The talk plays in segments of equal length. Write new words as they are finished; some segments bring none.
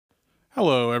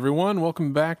Hello, everyone.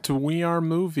 Welcome back to We Are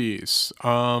Movies.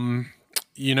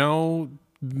 You know,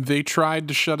 they tried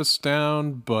to shut us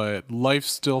down, but life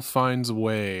still finds a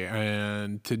way.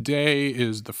 And today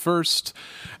is the first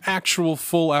actual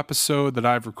full episode that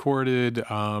I've recorded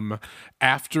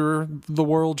after the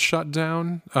world shut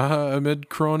down amid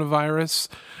coronavirus.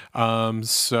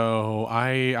 So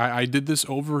I did this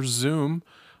over Zoom.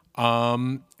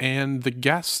 And the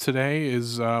guest today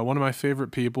is one of my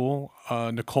favorite people,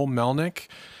 Nicole Melnyk.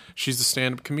 She's a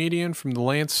stand-up comedian from the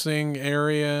Lansing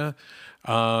area.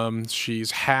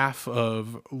 She's half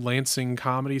of Lansing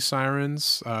Comedy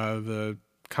Sirens, the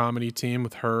comedy team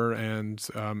with her and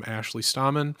Ashley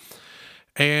Stammen.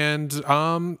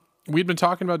 And we'd been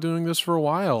talking about doing this for a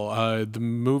while. The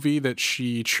movie that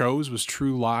she chose was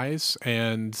True Lies,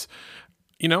 and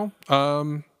you know,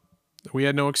 we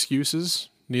had no excuses.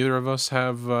 Neither of us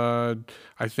have, I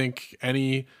think,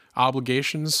 any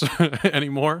obligations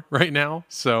anymore right now.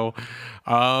 So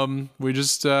we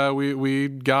just we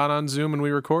got on Zoom and we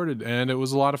recorded, and it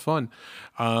was a lot of fun.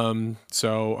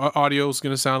 So audio is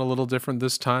going to sound a little different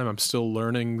this time. I'm still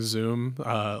learning Zoom,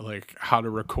 like how to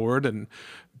record and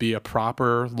be a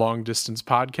proper long distance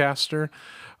podcaster.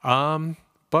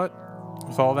 But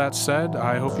with all that said,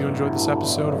 I hope you enjoyed this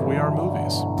episode of We Are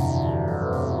Movies.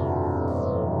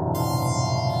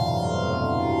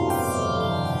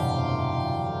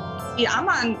 Yeah,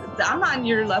 I'm on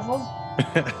your level.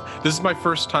 This is my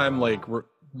first time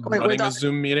running a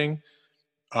Zoom meeting.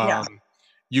 Yeah.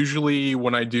 Usually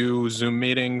when I do Zoom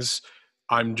meetings,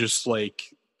 I'm just like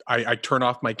I turn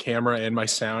off my camera and my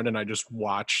sound and I just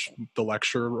watch the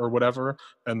lecture or whatever,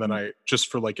 and then I just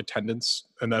for like attendance,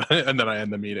 and then I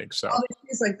end the meeting. So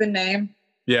It's like the name.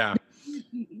 Yeah.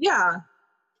 Yeah.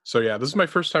 So yeah, this is my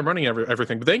first time running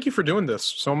everything. But thank you for doing this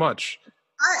so much.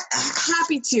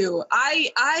 Happy to.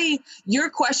 Your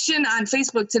question on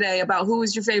Facebook today about who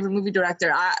was your favorite movie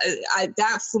director, I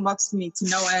that flummoxed me to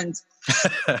no end.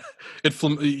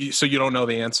 So you don't know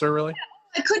the answer, really?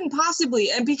 I couldn't possibly,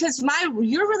 and because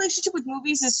your relationship with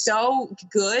movies is so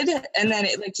good, and then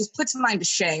it like just puts mine to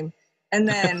shame, and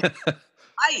then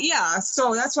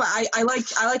so that's why I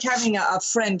like having a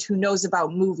friend who knows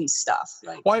about movie stuff.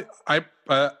 Like, well,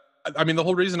 I mean, the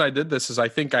whole reason I did this is I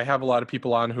think I have a lot of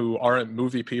people on who aren't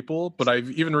movie people, but I've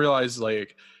even realized,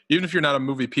 like, even if you're not a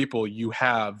movie people, you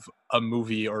have a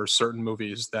movie or certain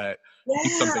movies that mean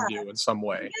something to you in some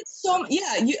way.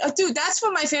 Dude, that's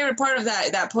what my favorite part of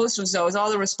that post was, though, is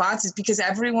all the responses, because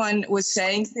everyone was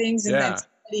saying things, and then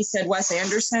somebody said Wes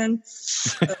Anderson.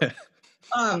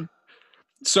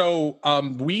 So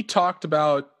we talked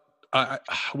about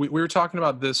we were talking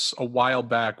about this a while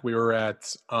back. We were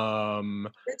at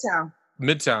Midtown,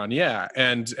 yeah,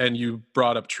 and you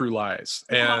brought up True Lies,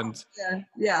 and and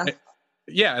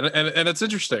it's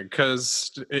interesting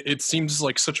because it seems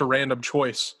like such a random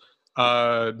choice.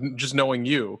 Just knowing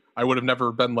you, I would have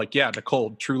never been like, yeah,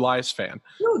 Nicole, True Lies fan.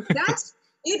 Dude, that's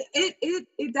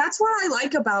that's what I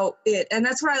like about it, and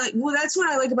that's what I like. Well, that's what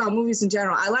I like about movies in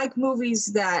general. I like movies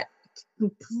that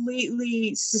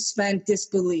completely suspend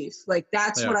disbelief. Like,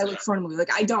 that's what I look for in a movie.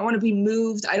 Like, I don't want to be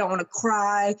moved. I don't want to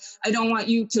cry. I don't want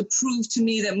you to prove to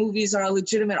me that movies are a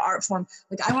legitimate art form.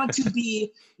 Like, I want to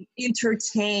be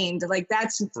entertained. Like,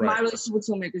 that's my relationship with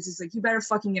filmmakers. Is like, you better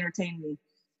fucking entertain me.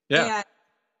 Yeah.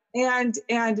 And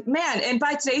man, and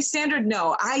by today's standard,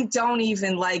 no, I don't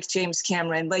even like James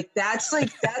Cameron. Like, that's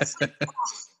like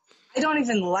I don't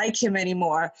even like him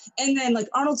anymore. And then, like,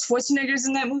 Arnold Schwarzenegger's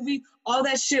in that movie, all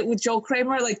that shit with Joe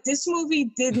Kramer. Like, this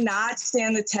movie did not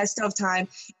stand the test of time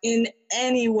in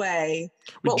any way.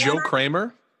 With Joe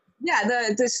Kramer? Yeah,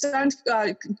 the stunt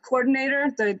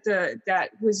coordinator that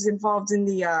was involved in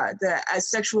the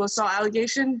sexual assault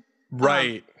allegation.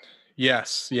 Right.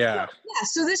 Yes. Yeah. Yeah.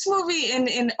 So this movie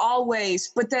in all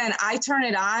ways, but then I turn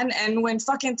it on, and when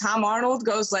fucking Tom Arnold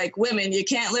goes like, "Women, you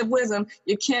can't live with them,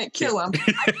 you can't kill them,"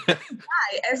 I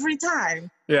die every time.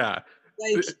 Yeah.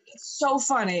 Like, it's so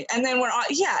funny. And then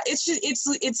it's just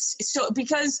it's so,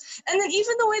 because, and then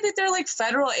even the way that they're like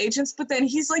federal agents, but then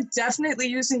he's like definitely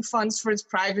using funds for his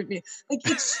private like,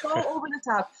 it's so over the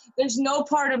top. There's no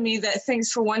part of me that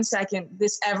thinks for 1 second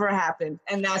this ever happened,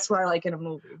 and that's what I like in a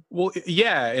movie. Well,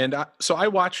 yeah, and so I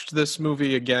watched this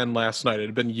movie again last night. It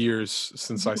had been years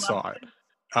since I saw it.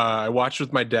 I watched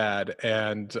with my dad,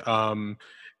 and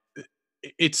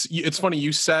it's funny,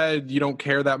 you said you don't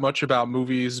care that much about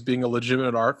movies being a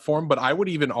legitimate art form, but I would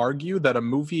even argue that a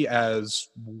movie as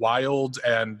wild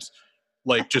and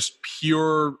like just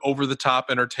pure over the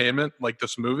top entertainment like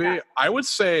this movie, I would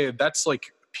say that's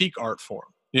like peak art form,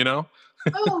 you know?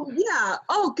 Oh yeah.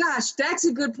 Oh gosh, that's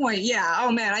a good point. Yeah.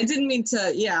 Oh man, I didn't mean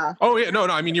to. Yeah. Oh yeah, no,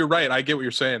 I mean you're right. I get what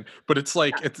you're saying, but it's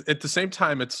like Yeah. at the same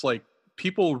time, it's like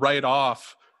people write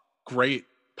off great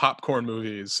popcorn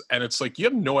movies, and it's like you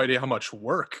have no idea how much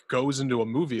work goes into a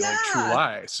movie like True Yeah.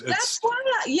 Lies. That's It's why.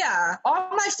 Yeah. All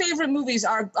my favorite movies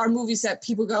are movies that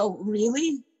people go,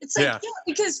 really? It's like, yeah, yeah,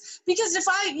 because if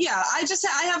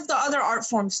I have the other art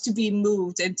forms to be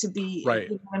moved and to be, right.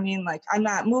 you know what I mean? Like I'm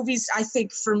not movies. I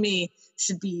think for me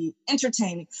should be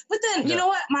entertaining. But then you Yeah. know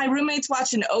what? My roommate's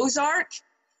watching Ozark,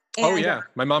 Oh and yeah,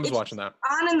 my mom's it's watching that.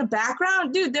 on in the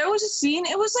background, dude. There was a scene.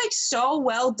 It was like so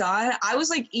well done. I was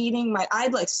like eating my.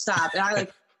 I'd like stopped and I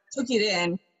like took it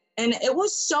in, and it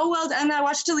was so well done. And I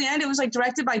watched till the end. It was like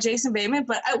directed by Jason Bateman,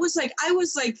 but I was like,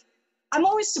 I'm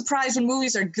always surprised when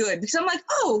movies are good because I'm like,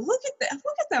 oh, look at that,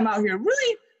 look at them out here,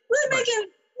 really, Right.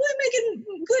 really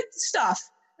making good stuff.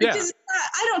 Like, Yeah. 'cause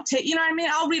I don't take, you know what I mean?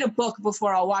 I'll read a book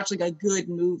before I'll watch like a good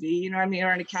movie, you know what I mean,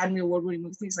 or an Academy Award winning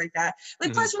movie, things like that.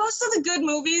 Like, Mhm. plus most of the good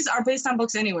movies are based on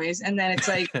books anyways, and then it's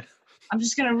like I'm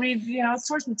just gonna read,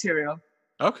 source material.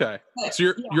 Okay. But So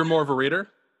you're yeah, you're more of a reader?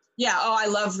 yeah. Oh, I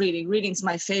love reading. Reading's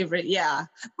my favorite. Yeah,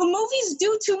 but movies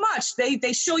do too much. They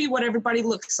show you what everybody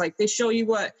looks like. They show you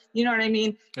what, you know what I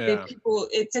mean. They Yeah. people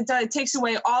it takes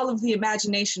away all of the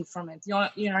imagination from it. You know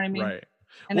what I mean? Right.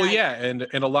 And Well, I yeah, and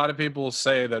a lot of people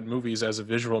say that movies as a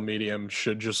visual medium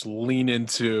should just lean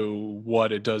into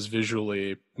what it does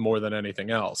visually more than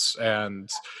anything else. And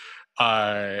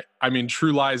I mean,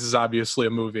 True Lies is obviously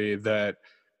a movie that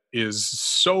is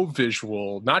so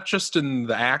visual, not just in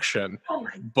the action, oh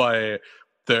my but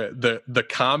the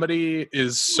comedy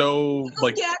is so god,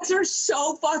 like gags are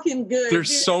so fucking good, there's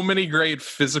dude. so many great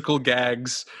physical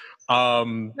gags.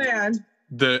 Um, Man,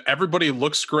 the everybody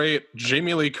looks great.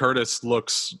 Jamie Lee Curtis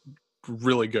looks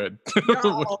really good.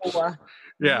 yo,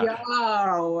 Yeah,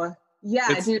 yeah,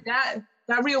 it's dude. That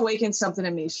reawakens something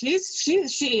in me.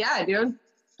 Yeah, dude.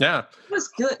 yeah. It was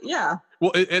good. Yeah.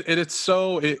 Well, it's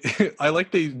so I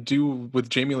like they do with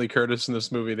Jamie Lee Curtis in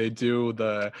this movie. They do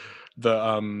the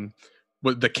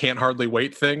with the can't hardly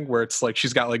wait thing where it's like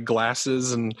she's got like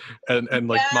glasses and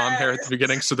like mom hair at the Yes.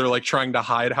 beginning, so they're like trying to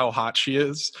hide how hot she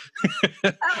is.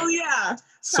 Hell yeah.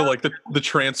 So Hell like the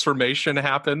transformation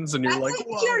happens, and you're That's like, like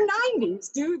whoa, pure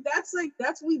 '90s, dude.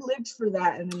 That's we lived for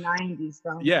that in the '90s,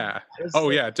 film. yeah, oh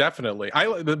yeah, definitely.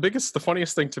 The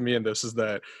funniest thing to me in this is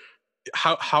that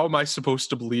how am I supposed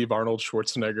to believe Arnold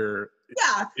Schwarzenegger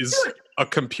Yeah, is dude. a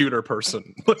computer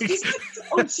person?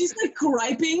 Like, She's like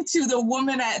griping to the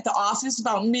woman at the office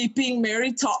about me being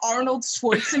married to Arnold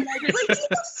Schwarzenegger. Like, get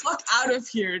the fuck out of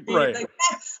here, dude. right, Like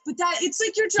that, but that it's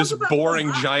like you're this joking about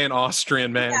boring giant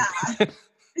Austrian man. yeah.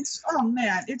 It's oh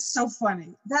man, it's so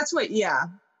funny. That's what yeah.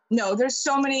 No, there's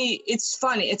so many. It's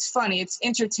funny, it's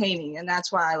entertaining, and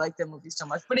that's why I like the movie so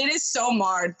much. But it is so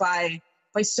marred by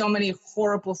so many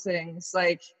horrible things.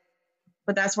 Like,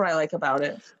 but that's what I like about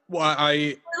it. Well, At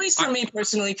least for me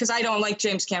personally, because I don't like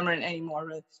James Cameron anymore.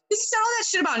 Really, he said all that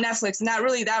shit about Netflix, and that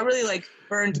really like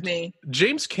burned me.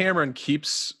 James Cameron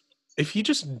keeps. If he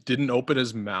just didn't open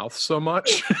his mouth so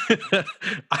much,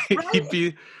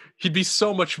 Right? he'd be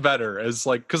so much better as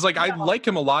like because like I No. like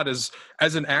him a lot as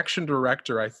an action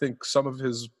director. I think some of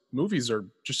his movies are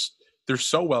just they're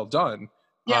so well done.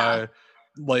 Yeah.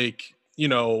 Like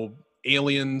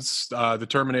Aliens, the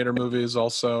Terminator movies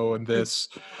also, and this.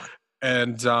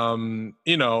 And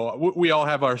we all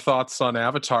have our thoughts on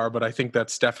Avatar, but I think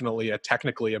that's definitely a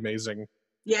technically amazing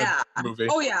Yeah. movie.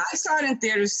 Oh yeah. I saw it in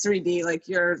theaters 3D. Like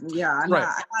yeah, Right.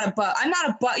 I'm not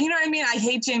a but you know what I mean? I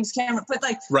hate James Cameron, but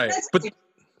like Right. that's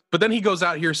But then he goes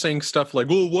out here saying stuff like,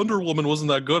 "Well, Wonder Woman wasn't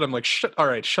that good." I'm like, all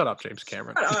right, shut up, James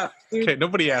Cameron." shut up, dude. Okay,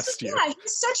 nobody asked you. Yeah,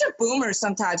 he's such a boomer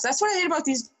sometimes. That's what I hate about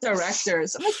these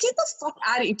directors. I'm like, get the fuck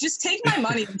out of here. Just take my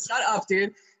money and shut up,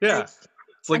 dude. Yeah. Like,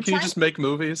 It's like, I'm can you trying just make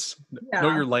movies? yeah.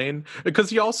 Know your lane? Because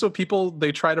he also,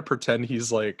 they try to pretend he's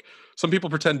like, some people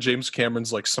pretend James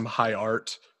Cameron's like some high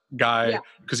art guy Yeah.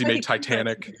 because he made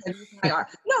Titanic.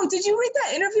 No, did you read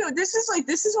that interview? This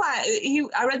is why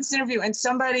I read this interview and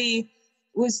somebody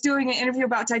was doing an interview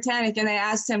about Titanic and they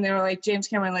asked him, they were like, James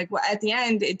Cameron, like, well, at the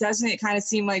end, it kind of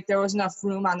seem like there was enough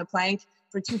room on the plank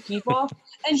for two people.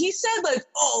 And he said, like,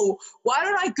 oh, why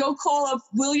don't I go call up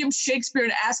William Shakespeare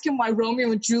and ask him why Romeo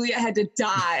and Juliet had to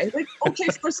die? Like, okay,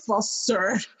 first of all,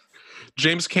 sir.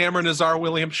 James Cameron is our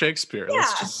William Shakespeare. Yeah,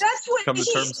 that's what come to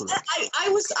terms with it.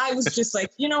 I was just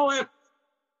like, you know what?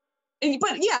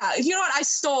 But yeah, you know what? I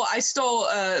stole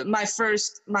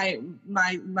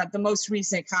the most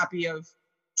recent copy of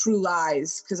True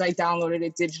Lies because I downloaded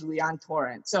it digitally on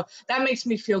torrent. So that makes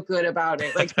me feel good about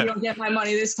it. Like, you don't get my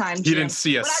money this time. He Jim. didn't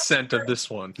see a But cent of this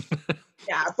one.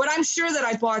 Yeah, but I'm sure that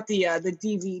I bought the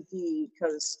DVD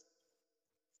because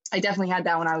I definitely had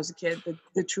that when I was a kid.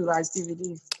 The True Lies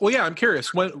DVD. Well, yeah, I'm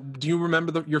curious. When do you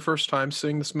remember your first time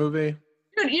seeing this movie?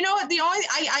 Dude, you know what? The only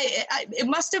it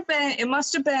must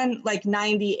have been like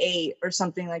 98 or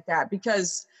something like that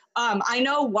because I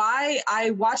know why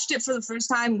I watched it for the first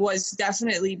time was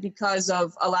definitely because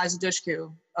of Eliza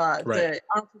Dushku, Right. the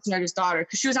Arnold Schwarzenegger's daughter,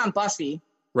 because she was on Buffy.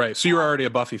 Right. So you were already a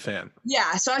Buffy fan.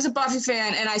 Yeah, so I was a Buffy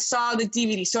fan and I saw the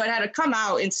DVD, so it had to come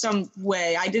out in some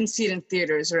way. I didn't see it in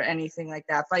theaters or anything like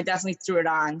that, but I definitely threw it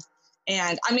on.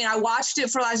 And I mean, I watched it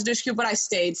for Eliza Dushku, but I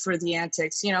stayed for the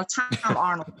antics. You know, Tom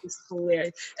Arnold is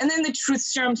hilarious. And then the truth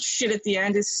serum shit at the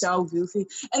end is so goofy.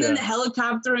 And then the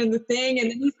helicopter and the thing,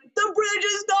 and then he's like, the bridge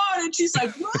is gone. And she's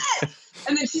like, what?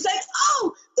 And then she's like,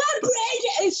 oh, the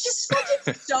bridge. It's just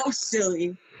fucking so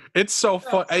silly. It's so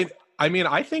fun. I mean,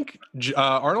 I think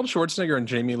Arnold Schwarzenegger and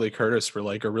Jamie Lee Curtis were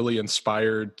like a really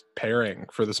inspired pairing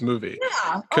for this movie.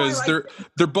 Yeah, because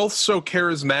they're both so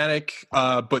charismatic,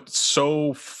 but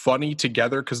so funny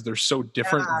together because they're so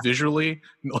different visually,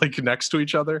 like next to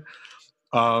each other.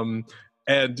 And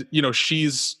you know,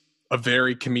 she's a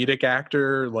very comedic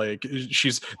actor. Like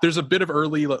there's a bit of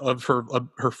early of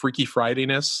her Freaky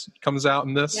Friday-ness comes out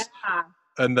in this,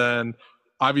 and then.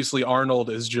 Obviously, Arnold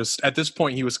is just, at this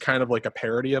point, he was kind of like a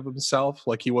parody of himself.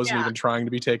 Like, he wasn't even trying to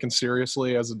be taken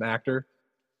seriously as an actor.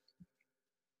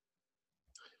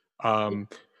 Yeah,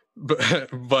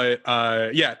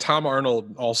 Tom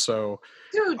Arnold also.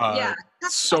 Dude,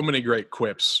 so many great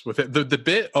quips with it.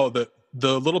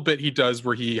 The little bit he does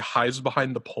where he hides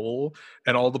behind the pole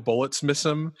and all the bullets miss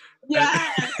him.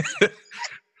 Yeah.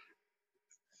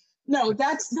 No,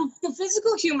 that's the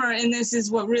physical humor in this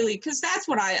is what really, because that's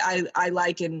what I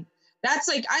like, and that's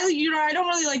like I don't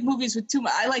really like movies with too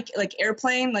much. I like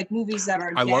Airplane, like movies that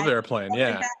are. I love Airplane,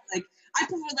 yeah. Like I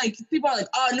prefer, like, people are like,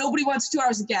 oh, nobody wants 2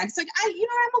 hours of gags. It's like I'm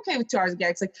okay with 2 hours of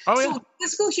gags. Like,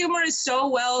 physical humor is so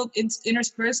well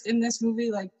interspersed in this movie.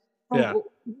 Like, when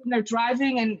they're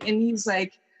driving and he's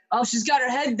like, oh, she's got her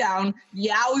head down.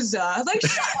 Yowza. Like,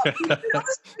 shut up. You know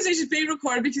this conversation is being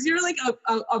recorded because you're like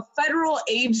a federal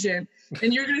agent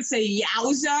and you're going to say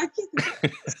yowza?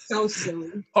 It's so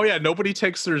silly. Oh, yeah. Nobody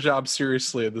takes their job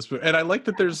seriously in this movie. And I like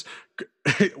that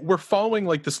we're following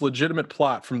like this legitimate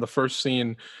plot from the first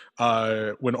scene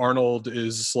when Arnold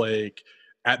is like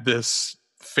at this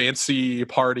fancy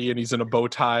party and he's in a bow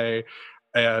tie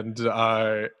and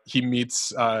he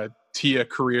meets Tia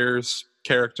Career's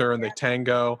character and they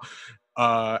tango,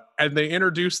 and they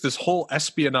introduce this whole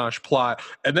espionage plot,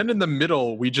 and then in the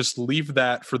middle we just leave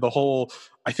that for the whole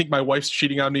I think my wife's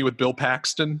cheating on me with Bill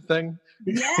Paxton thing.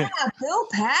 Yeah, Bill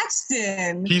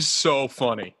Paxton. He's so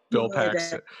funny, Bill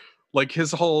Paxton. Like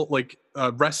his whole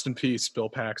rest in peace, Bill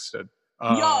Paxton.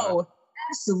 Yo,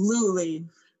 absolutely.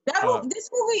 This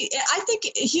movie, I think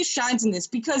he shines in this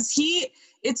because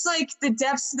it's like the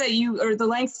depths or the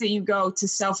lengths that you go to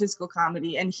sell physical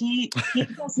comedy, and he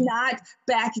does not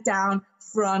back down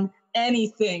from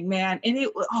anything, man. And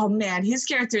his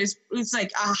character it's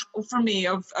like for me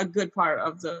a good part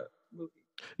of the movie.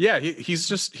 Yeah,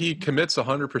 he commits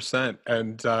 100%,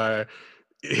 and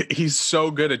he's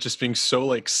so good at just being so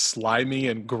like slimy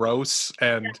and gross.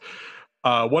 And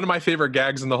one of my favorite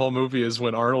gags in the whole movie is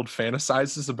when Arnold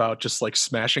fantasizes about just like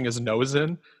smashing his nose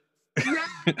in.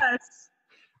 Yes.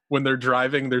 When they're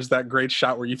driving, there's that great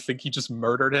shot where you think he just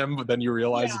murdered him, but then you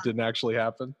realize it didn't actually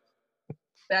happen.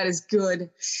 That is good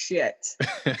shit.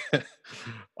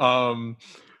 But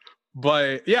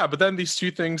then these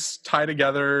two things tie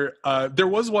together. There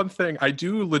was one thing I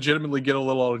do legitimately get a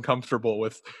little uncomfortable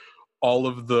with all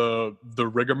of the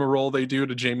rigmarole they do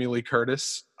to Jamie Lee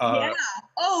Curtis.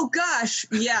 Oh gosh.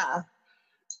 Yeah.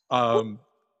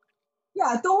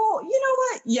 Yeah, the whole, you know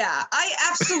what? Yeah, I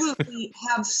absolutely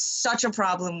have such a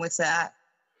problem with that.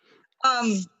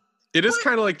 It is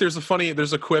kind of like there's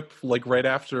a quip like right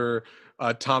after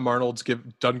Tom Arnold's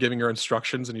done giving her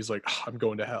instructions and he's like, oh, I'm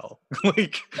going to hell.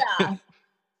 Like, yeah.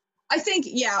 I think,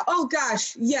 oh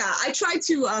gosh, I try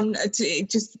to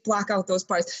just block out those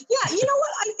parts. Yeah, you know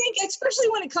what? I think, especially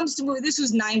when it comes to movie, this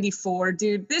was 94,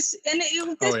 dude. This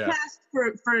passed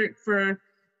for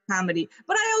comedy.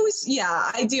 But I always,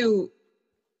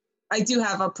 I do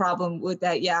have a problem with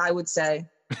that. Yeah, I would say.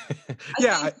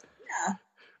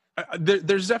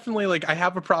 There's definitely like I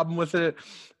have a problem with it,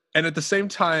 and at the same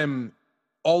time,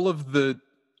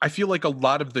 I feel like a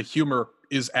lot of the humor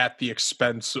is at the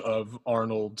expense of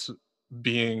Arnold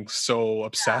being so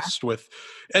obsessed with,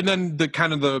 and then the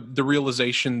kind of the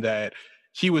realization that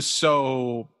he was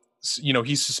so,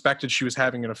 he suspected she was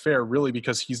having an affair really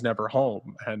because he's never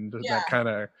home, and that kind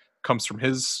of comes from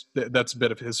that's a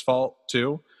bit of his fault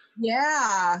too.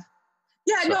 Yeah.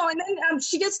 Yeah, So no, and then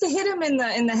she gets to hit him in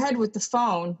the head with the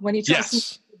phone when he tries to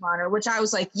yes, on her, which I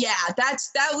was like, yeah, that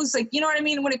was like, you know what I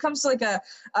mean? When it comes to like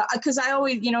because I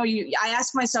always, I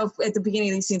ask myself at the beginning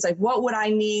of these scenes, like, what would I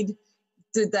need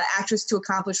the actress to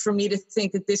accomplish for me to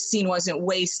think that this scene wasn't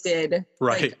wasted,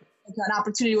 like right. an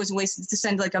opportunity wasn't wasted to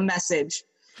send like a message.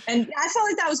 And I felt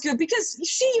like that was good because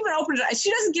she even opened it.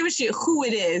 She doesn't give a shit who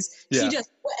it is. She Yeah.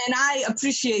 just, and I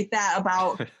appreciate that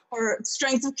about her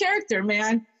strength of character,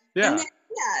 man. And Yeah. then,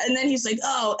 yeah, and then he's like,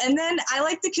 oh, and then I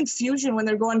like the confusion when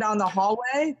they're going down the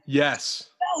hallway. Yes.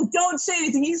 No, don't say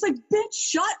anything. He's like, bitch,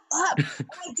 shut up. And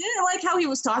I didn't like how he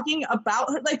was talking about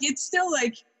her. Like, it's still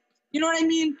like, you know what I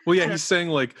mean? Well, yeah, he's saying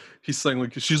like she's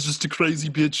just a crazy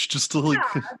bitch, just to like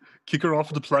kick her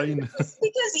off the plane. Because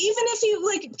even if you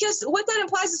like, because what that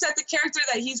implies is that the character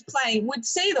that he's playing would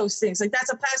say those things. Like, that's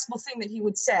a passable thing that he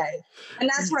would say, and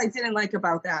that's what I didn't like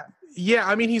about that. Yeah,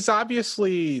 I mean, he's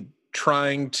obviously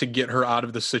trying to get her out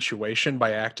of the situation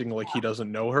by acting like he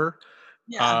doesn't know her.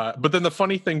 Yeah, But then the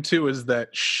funny thing too is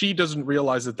that she doesn't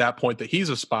realize at that point that he's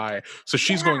a spy, so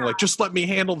she's going like, "Just let me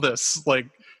handle this." Like,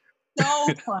 so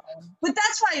funny. But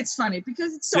that's why it's funny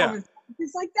because it's so. yeah,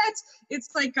 It's like it's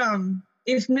like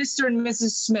if Mr. and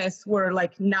Mrs. Smith were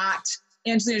like not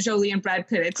Angelina Jolie and Brad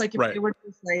Pitt. It's like if right. they were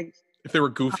just like, If they were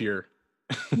goofier,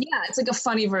 yeah, it's like a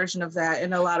funny version of that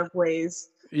in a lot of ways.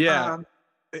 yeah.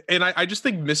 And I just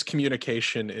think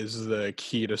miscommunication is the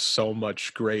key to so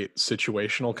much great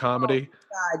situational comedy.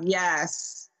 Oh God,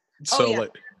 yes. Oh So yeah.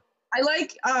 like, I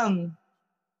like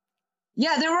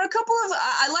yeah, there were a couple of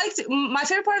I liked my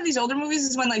favorite part of these older movies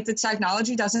is when like the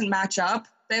technology doesn't match up.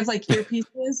 They have like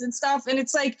earpieces and stuff, and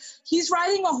it's like he's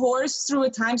riding a horse through a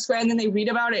Times Square, and then they read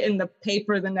about it in the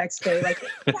paper the next day. Like,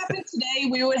 if it happened today,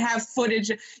 we would have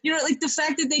footage. You know, like the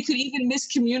fact that they could even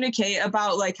miscommunicate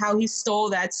about like how he stole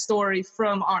that story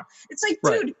from our. It's like,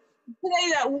 right. dude,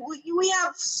 today that we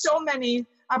have so many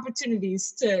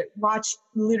opportunities to watch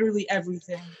literally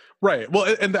everything. Right.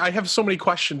 Well, and I have so many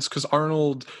questions because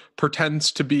Arnold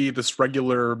pretends to be this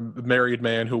regular married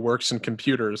man who works in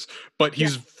computers, but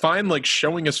he's fine like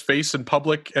showing his face in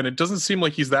public, and it doesn't seem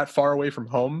like he's that far away from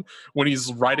home when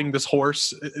he's riding this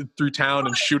horse through town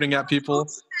and shooting at people.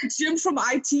 Jim from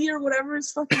IT or whatever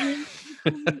his fucking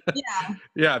name. Yeah.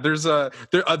 Yeah, there's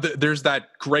there's that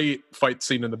great fight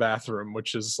scene in the bathroom,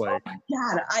 which is like, oh my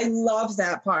God, I love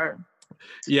that part.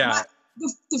 yeah.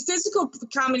 The physical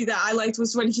comedy that I liked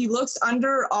was when he looks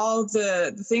under all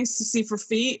the things to see for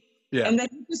feet, Yeah. and then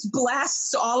he just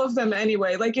blasts all of them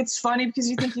anyway. Like, it's funny because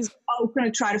you think he's going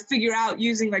to try to figure out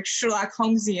using like Sherlock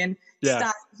Holmesian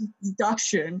style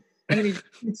deduction, and then he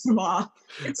shoots them off.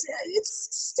 It's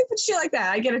stupid shit like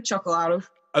that. I get a chuckle out of.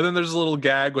 And then there's a little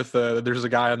gag with there's a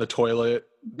guy on the toilet.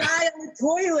 Guy on the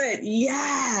toilet,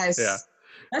 yes. Yeah.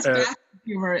 That's bathroom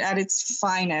humor at its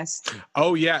finest.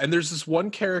 Oh yeah, and there's this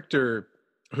one character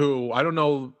who I don't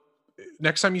know.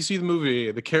 Next time you see the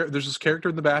movie, there's this character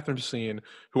in the bathroom scene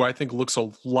who I think looks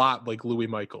a lot like Louis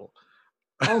Michael.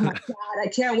 Oh my God, I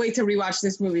can't wait to rewatch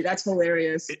this movie. That's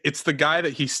hilarious. It's the guy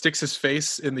that he sticks his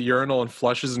face in the urinal and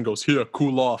flushes and goes, "Here,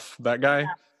 cool off." That guy.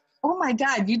 Yeah. Oh my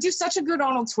God, you do such a good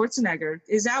Arnold Schwarzenegger.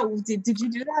 Is that did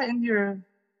you do that in your?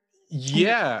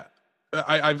 Yeah,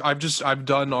 I've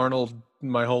done Arnold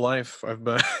my whole life. I've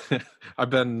been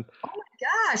Oh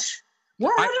my gosh,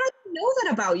 what? How did I know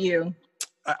that about you?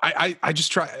 I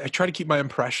just try to keep my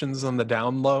impressions on the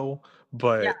down low,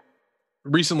 but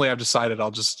recently I've decided I'll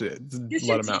just let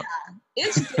them out. Yeah.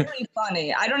 It's very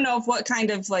funny. I don't know if what kind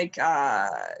of like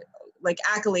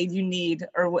accolade you need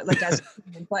or what like as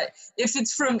but if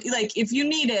it's from like if you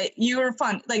need it, you're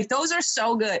fun. Like those are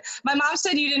so good. My mom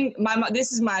said you didn't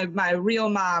this is my real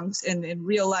mom's in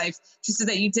real life. She said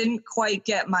that you didn't quite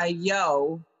get my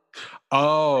yo.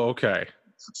 Oh, okay.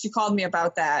 She called me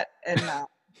about that and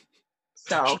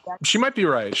so she might be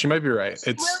right. She might be right.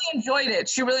 She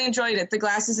really enjoyed it. The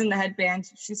glasses and the headband.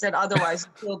 She said otherwise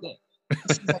you killed it.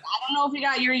 She's like, I don't know if you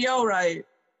got your yo right.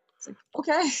 It's like,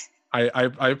 okay.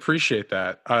 I appreciate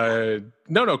that.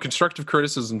 No, constructive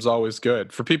criticism is always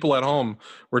good. For people at home,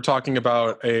 we're talking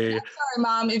about a. I'm sorry,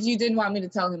 Mom, if you didn't want me to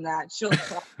tell him that. She'll.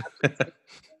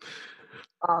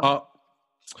 But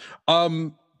I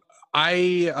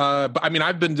mean,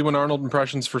 I've been doing Arnold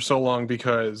impressions for so long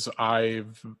because I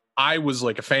was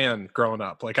like a fan growing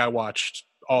up. Like I watched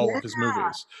all of his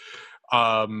movies,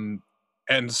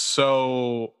 and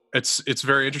so it's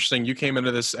very interesting. You came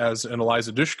into this as an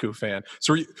Eliza Dushku fan,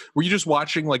 so were you just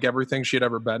watching like everything she had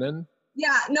ever been in?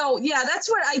 Yeah, that's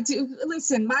what I do.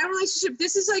 Listen, my relationship,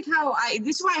 this is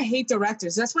why I hate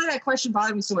directors. That's why that question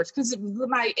bothered me so much, because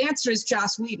my answer is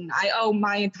Joss Whedon. I owe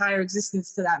my entire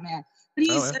existence to that man. But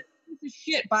he's piece of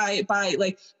shit by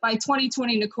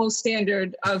 2020 Nicole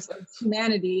standard of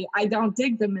humanity. I don't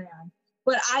dig the man,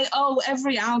 but I owe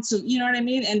every ounce of, you know what I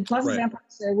mean? And Buffy the Right. Vampire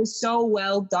Slayer was so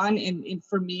well done in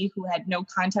for me, who had no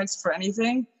context for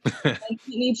anything. And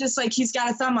he just like, he's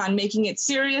got a thumb on making it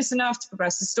serious enough to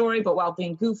progress the story, but while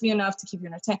being goofy enough to keep you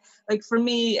entertained. Like for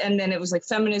me, and then it was like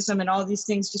feminism and all these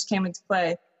things just came into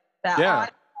play that I fell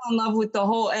in love with the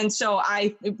whole. And so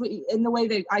in the way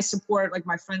that I support like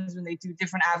my friends when they do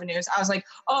different avenues, I was like,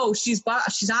 oh, she's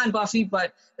on Buffy,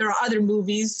 but there are other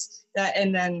movies that,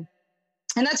 and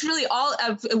that's really all.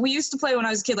 We used to play when I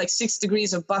was a kid, like 6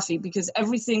 Degrees of Buffy, because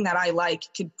everything that I like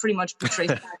could pretty much be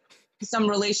traced back to some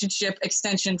relationship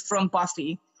extension from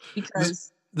Buffy.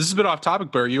 Because this is a bit off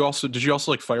topic, but did you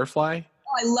also like Firefly?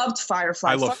 Oh, I loved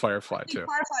Firefly. I love Firefly too.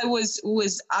 Firefly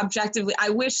was objectively. I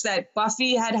wish that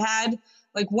Buffy had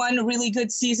like one really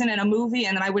good season and a movie,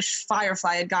 and then I wish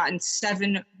Firefly had gotten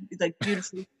 7 like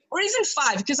beautifully. Or even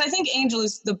 5, because I think Angel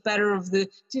is the better of the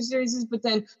 2 series. But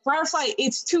then Firefly,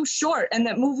 it's too short, and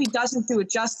that movie doesn't do it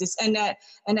justice. And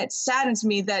that saddens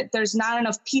me that there's not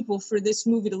enough people for this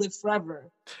movie to live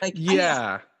forever. Like,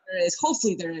 yeah, there is.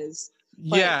 Hopefully, there is.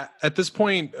 But, yeah, at this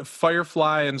point,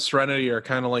 Firefly and Serenity are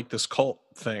kind of like this cult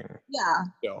thing. Yeah.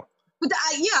 So. But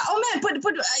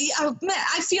man,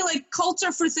 I feel like cults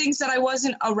are for things that I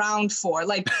wasn't around for,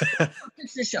 like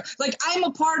picture show. Like I'm a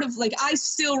part of, like I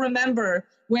still remember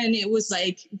when it was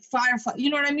like Firefly. You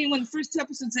know what I mean? When the first 2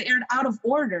 episodes they aired Out of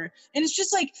Order, and it's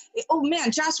just like, oh man,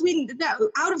 Joss Whedon. That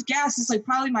Out of Gas is like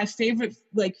probably my favorite,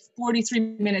 like 43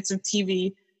 minutes of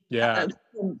TV. Yeah.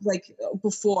 Like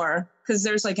before, because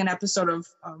there's like an episode of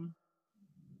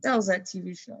that was that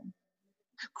TV show.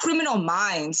 Criminal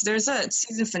Minds. There's a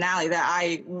season finale that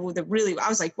I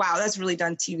was like, wow, that's really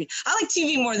done TV. I like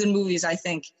TV more than movies, I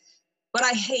think. But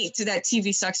I hate that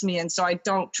TV sucks me in, so I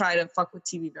don't try to fuck with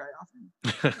TV very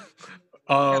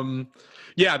often.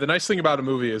 Yeah, the nice thing about a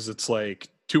movie is it's like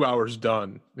 2 hours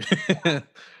done.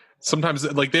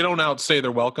 Sometimes like they don't outstay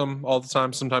their welcome all the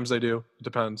time. Sometimes they do. It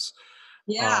depends.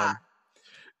 Yeah.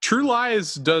 True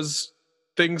Lies does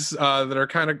things that are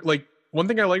kind of like, one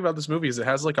thing I like about this movie is it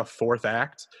has like a 4th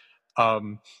act.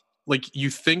 Like you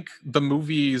think the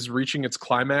movie is reaching its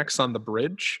climax on the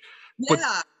bridge, but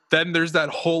then there's that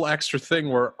whole extra thing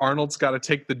where Arnold's got to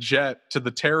take the jet to the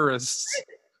terrorists.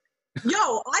 Yo,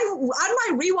 on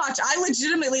my rewatch, I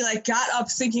legitimately like got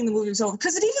up thinking the movie was over,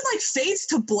 because it even like fades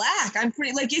to black. I'm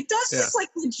pretty like, it does this like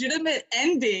legitimate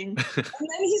ending, and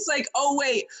then he's like, oh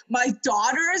wait, my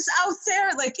daughter's out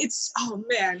there. Like it's, oh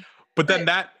man. But then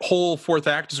that whole 4th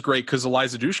act is great because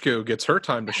Eliza Dushku gets her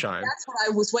time to shine. That's what I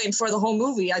was waiting for the whole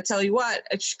movie. I tell you what,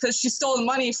 because she stole the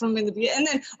money from in the beginning. And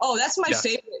then, that's my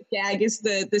favorite gag is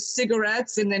the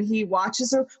cigarettes. And then he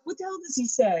watches her. What the hell does he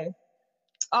say?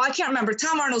 Oh, I can't remember.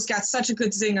 Tom Arnold's got such a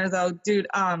good zinger, though, dude.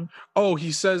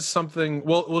 He says something.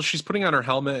 Well, she's putting on her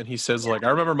helmet, and he says, like, I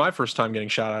remember my first time getting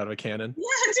shot out of a cannon.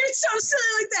 Yeah, dude, so silly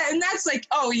like that. And that's like,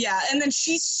 oh, yeah. And then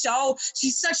she's such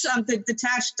the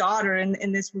detached daughter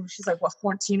in this movie. She's like, what,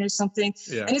 14 or something?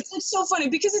 Yeah. And it's like so funny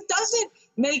because it doesn't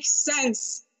make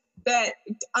sense that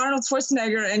Arnold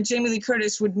Schwarzenegger and Jamie Lee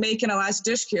Curtis would make an Eliza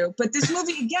Dushku. But this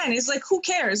movie, again, is like, who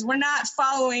cares? We're not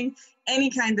following any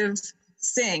kind of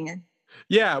thing.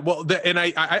 Yeah, well, and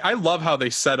I love how they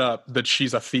set up that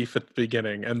she's a thief at the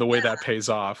beginning and the way that pays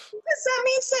off. Because that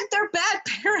means that they're bad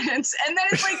parents. And then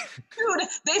it's like, dude,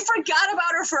 they forgot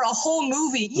about her for a whole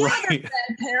movie. Yeah, they're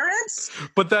bad parents.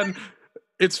 But then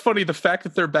it's funny, the fact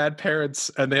that they're bad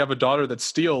parents and they have a daughter that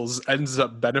steals ends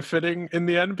up benefiting in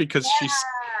the end because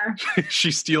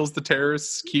she steals the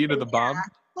terrorist's key to the bomb.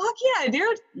 Fuck yeah,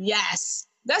 dude. Yes.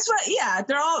 That's what,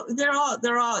 they're all,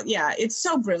 it's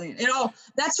so brilliant.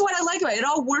 That's what I like about it. It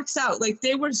all works out. Like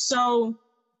they were so,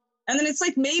 and then it's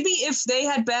like, maybe if they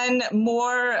had been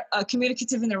more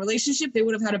communicative in their relationship, they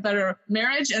would have had a better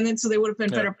marriage. And then, so they would have been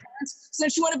better parents. So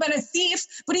she would have been a thief,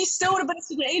 but he still would have been a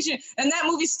secret agent. And that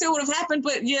movie still would have happened.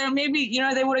 But maybe,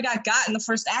 they would have got in the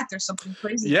first act or something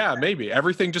crazy. Yeah, maybe.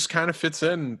 Everything just kind of fits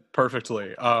in perfectly.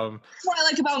 That's what I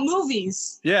like about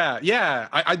movies. Yeah.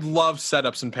 I love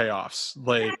setups and payoffs.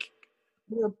 Like,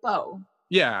 with a bow.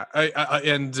 Yeah.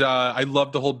 I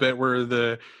love the whole bit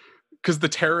where because the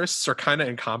terrorists are kind of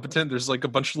incompetent. There's like a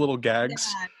bunch of little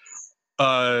gags.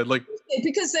 Like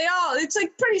because it's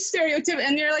like pretty stereotypical,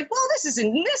 and you're like, well, this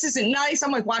isn't nice.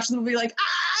 I'm like watching the movie like,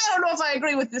 I don't know if I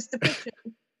agree with this depiction.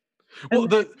 Well,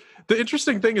 the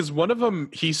interesting thing is one of them,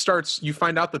 you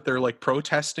find out that they're like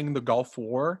protesting the Gulf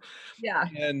War. Yeah.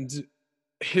 And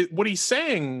what he's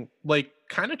saying like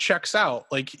kind of checks out.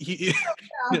 Like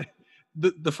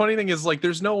the funny thing is, like,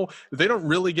 they don't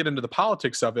really get into the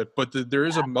politics of it, but there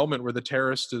is a moment where the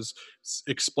terrorist is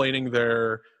explaining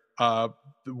their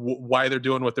why they're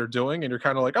doing what they're doing, and you're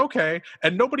kind of like, okay,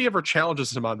 and nobody ever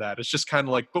challenges him on that. It's just kind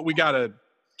of like, but we gotta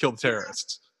kill the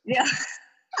terrorists. Yeah.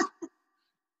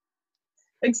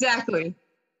 Exactly.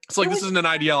 It's like, this isn't an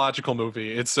ideological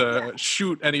movie. It's a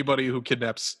shoot anybody who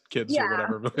kidnaps kids or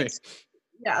whatever movie.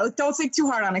 Yeah, don't think too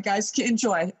hard on it, guys.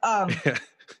 Enjoy. But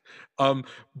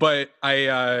there's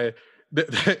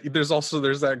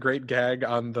that great gag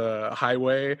on the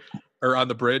highway or on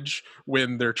the bridge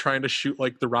when they're trying to shoot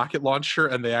like the rocket launcher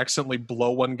and they accidentally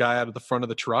blow one guy out of the front of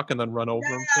the truck and then run over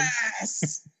him.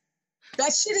 Yes.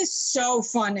 That shit is so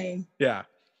funny. Yeah.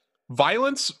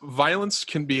 Violence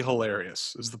can be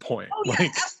hilarious is the point. Oh yeah,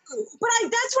 absolutely. But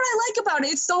that's what I like about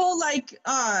it. It's the whole like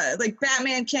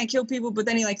Batman can't kill people, but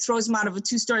then he like throws them out of a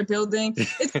 2-story building.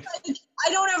 It's like, I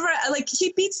don't ever like,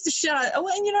 he beats the shit out.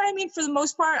 And you know what I mean? For the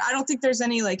most part, I don't think there's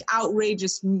any like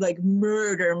outrageous like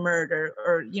murder,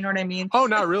 or you know what I mean? Oh,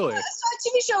 not really. I saw a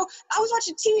TV show. I was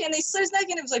watching TV and they slit his neck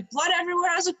and it was like blood everywhere.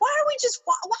 I was like, why are we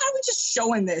just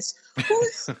showing this?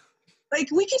 Who's like,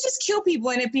 we could just kill people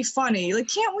and it'd be funny. Like,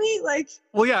 can't we? Like,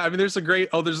 well, yeah. I mean, there's a great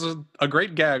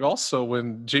gag also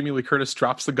when Jamie Lee Curtis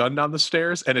drops the gun down the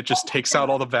stairs and it just takes out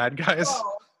all the bad guys.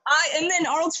 Oh, and then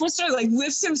Arnold Schwarzenegger like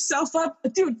lifts himself up.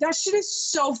 Dude, that shit is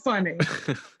so funny.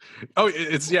 Oh,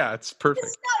 it's perfect.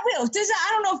 It's not real. I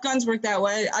don't know if guns work that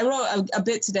way. I wrote a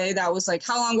bit today that was like,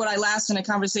 how long would I last in a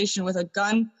conversation with a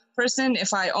gun person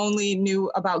if I only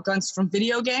knew about guns from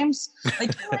video games?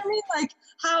 Like, you know what I mean? Like,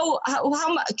 how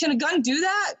can a gun do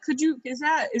that?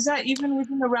 Is that even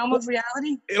within the realm of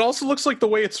reality? It also looks like the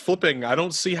way it's flipping. I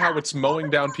don't see how it's mowing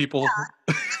down people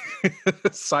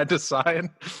side to side.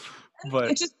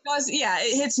 But it just does. Yeah,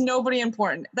 it hits nobody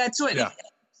important. That's what. Yeah.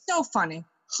 It's so funny,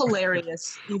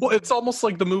 hilarious. Well, it's almost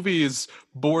like the movie is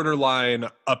borderline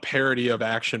a parody of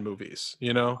action movies.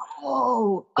 You know?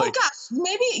 Oh gosh,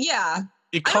 maybe yeah.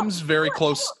 It comes very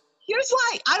close. Here's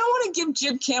why I don't want to give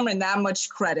Jim Cameron that much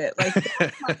credit. Like,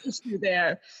 that's my issue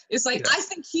there. It's like, I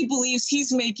think he believes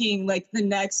he's making like the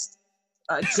next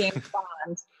James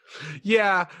Bond.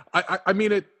 Yeah, I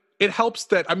mean it helps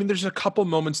that, I mean, there's a couple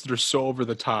moments that are so over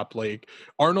the top. Like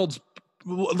Arnold's,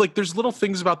 like, there's little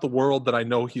things about the world that I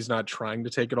know he's not trying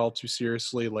to take it all too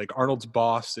seriously. Like Arnold's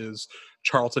boss is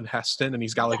Charlton Heston, and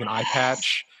he's got like an eye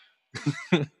patch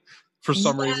for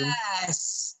some reason.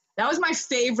 Yes. That was my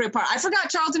favorite part. I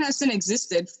forgot Charlton Heston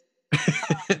existed.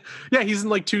 Yeah, he's in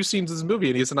like 2 scenes in this movie,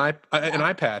 and he has an eye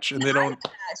patch, and they don't.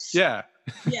 Yeah.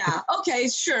 Yeah. Okay.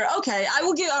 Sure. Okay.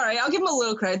 I'll give him a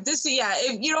little credit.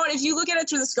 You know what? If you look at it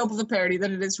through the scope of a parody,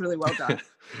 then it is really well done.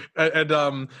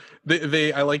 And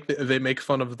they make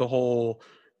fun of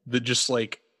just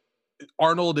like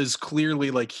Arnold is clearly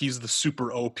like he's the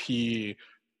super OP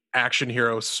action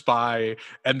hero spy,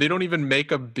 and they don't even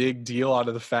make a big deal out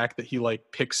of the fact that he like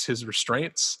picks his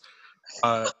restraints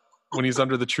when he's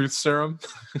under the truth serum.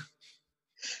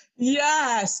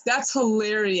 Yes, that's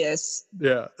hilarious.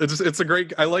 Yeah, it's a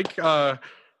great. I like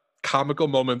comical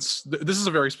moments. This is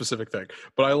a very specific thing,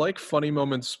 but I like funny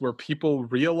moments where people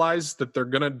realize that they're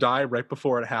gonna die right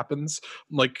before it happens.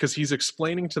 Like, because he's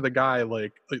explaining to the guy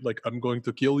like I'm going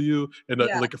to kill you, and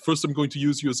like first I'm going to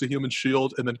use you as a human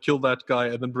shield, and then kill that guy,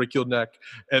 and then break your neck.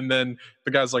 And then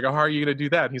the guy's like, oh, how are you gonna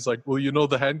do that? And he's like, well, you know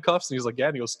the handcuffs? And he's like, yeah.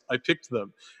 And he goes, I picked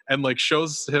them, and like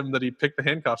shows him that he picked the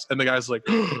handcuffs. And the guy's like,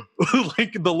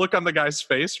 like the look on the guy's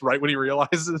face right when he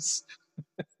realizes.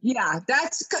 Yeah,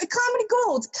 that's comedy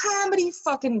gold. Comedy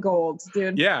fucking gold,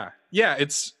 dude. Yeah,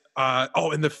 it's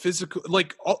and the physical,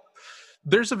 like,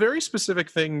 there's a very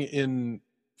specific thing in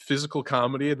physical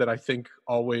comedy that I think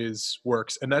always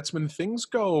works, and that's when things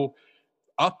go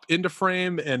up into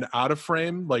frame and out of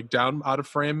frame, like down out of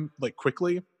frame, like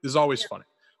quickly, is always funny.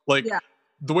 Like,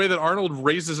 the way that Arnold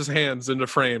raises his hands into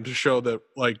frame to show that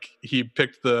like he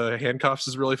picked the handcuffs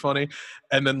is really funny.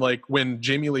 And then like when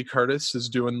Jamie Lee Curtis is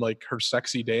doing like her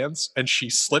sexy dance and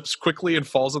she slips quickly and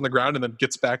falls on the ground and then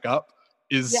gets back up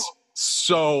is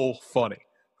so funny.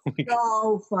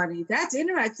 So funny. That's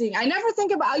interesting. I never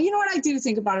think about, you know what, I do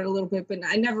think about it a little bit, but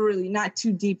I never really, not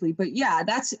too deeply. But yeah,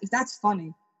 that's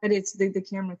funny that it's the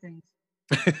camera thing.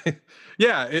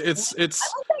 Yeah, it's. I like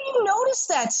that you notice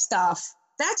that stuff.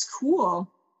 That's cool.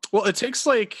 Well, it takes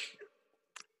like,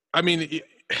 I mean,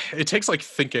 it takes like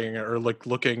thinking or like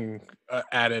looking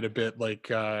at it a bit.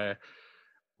 Like I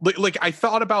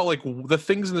thought about like the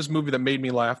things in this movie that made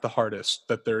me laugh the hardest.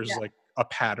 That there's like a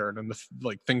pattern and the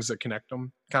like things that connect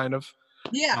them, kind of.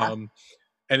 Yeah.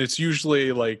 And it's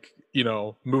usually like, you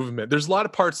know, movement. There's a lot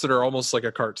of parts that are almost like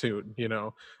a cartoon. You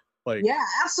know, like yeah,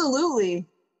 absolutely.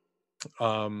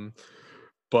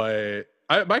 But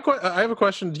I have a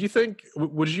question. Do you think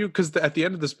would you, because at the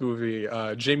end of this movie,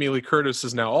 Jamie Lee Curtis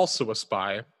is now also a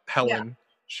spy. Yeah, Helen,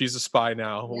 she's a spy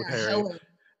now with yeah, Harry, Helen.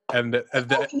 and I've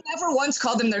never once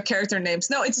called them their character names.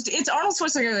 No, it's Arnold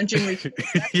Schwarzenegger and Jim Lee.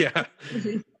 yeah.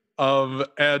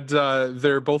 And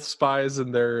they're both spies,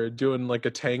 and they're doing like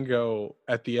a tango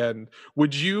at the end.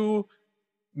 Would you,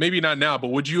 maybe not now,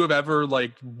 but would you have ever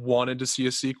like wanted to see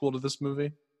a sequel to this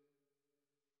movie?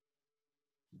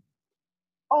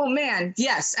 Oh man,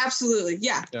 yes, absolutely,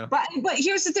 yeah. Yeah. But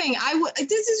here's the thing,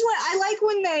 this is what I like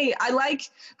when I like,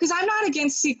 because I'm not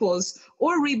against sequels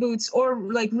or reboots or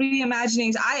like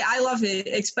reimaginings. I love it,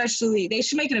 especially they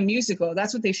should make it a musical.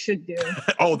 That's what they should do.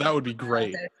 Oh, that would be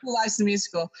great. Who Lives the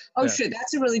Musical? Oh Yeah. shit,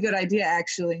 that's a really good idea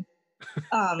actually.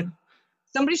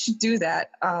 Somebody should do that.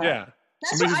 Yeah.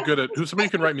 Somebody who's good at somebody who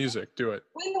can write music, do it.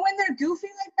 When they're goofy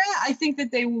like that, I think that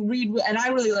they will read, and I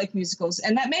really like musicals,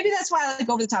 and that maybe that's why I like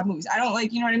over the top movies. I don't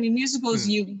like, you know what I mean? Musicals,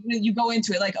 you go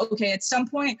into it like, okay, at some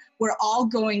point we're all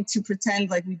going to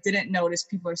pretend like we didn't notice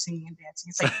people are singing and dancing.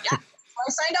 It's like, yeah, that's what I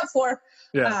signed up for.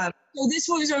 Yeah. So this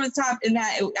movie's over the top in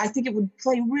that I think it would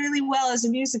play really well as a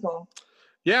musical.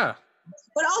 Yeah.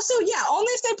 But also, yeah, only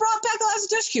if they brought back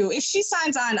Eliza Dushku. If she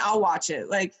signs on, I'll watch it.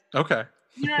 Like, okay.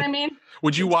 You know what I mean?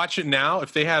 Would you watch it now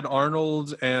if they had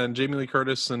Arnold and Jamie Lee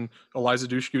Curtis and Eliza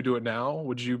Dushku do it now?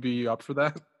 Would you be up for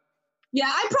that?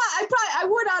 Yeah, I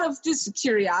would, out of just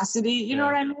curiosity. You know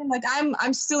what I mean? Like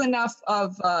I'm still enough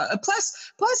of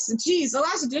plus. Geez,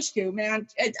 Eliza Dushku, man.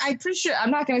 I'm pretty sure. I'm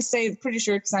not gonna say pretty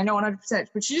sure because I know 100%.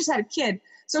 But she just had a kid,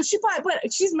 so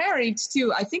but she's married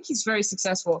too. I think he's very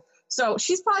successful, so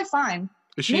she's probably fine.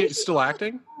 Is she still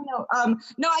acting? No,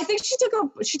 I think she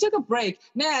took a break.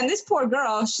 Man, this poor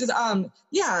girl. She's the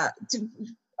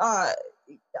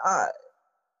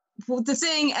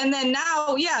thing, and then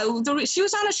now, she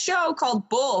was on a show called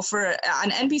Bull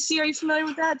on NBC. Are you familiar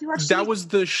with that? Do you watch that? Was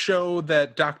the show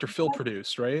that Dr. Phil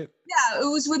produced, right? Yeah, it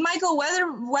was with Michael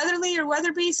Weatherly or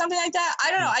Weatherby, something like that.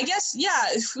 I don't know. I guess,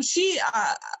 she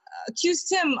accused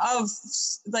him of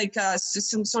like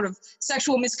some sort of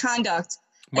sexual misconduct.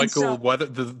 Michael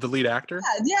the lead actor?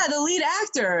 Yeah, the lead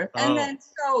actor. And then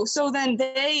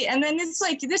then it's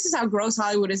like, this is how gross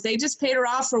Hollywood is. They just paid her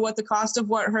off for what the cost of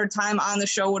what her time on the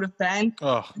show would have been.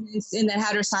 Oh. And then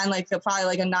had her sign probably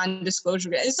like a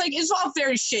non-disclosure. It's like, it's all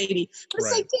very shady. But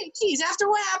it's like, geez, after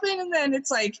what happened, and then it's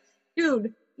like,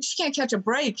 dude, she can't catch a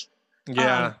break.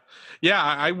 Yeah.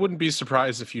 I wouldn't be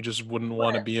surprised if you just wouldn't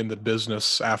want to be in the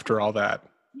business after all that.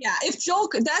 Yeah, if Joel,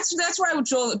 that's where I would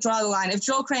draw the line. If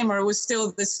Joel Kramer was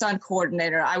still the stunt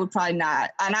coordinator, I would probably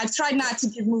not. And I've tried not to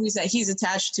give movies that he's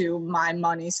attached to my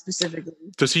money specifically.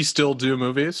 Does he still do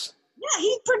movies? Yeah,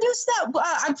 he produced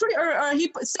that. He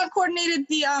stunt coordinated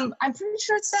the. I'm pretty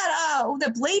sure it's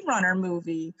the Blade Runner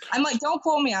movie. I'm like, don't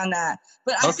quote me on that,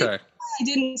 but I think I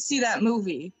didn't see that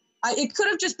movie. It could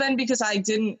have just been because I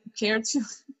didn't care to.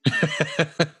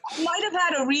 I might have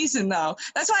had a reason though.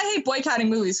 That's why I hate boycotting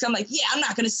movies. I'm like, I'm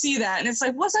not going to see that, and it's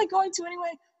like, was I going to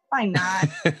anyway? Why not?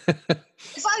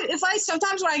 if I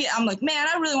sometimes when I'm like, man,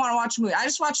 I really want to watch a movie. I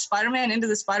just watched Spider-Man Into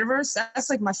the Spider-Verse. That's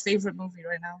like my favorite movie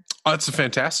right now. Oh, it's a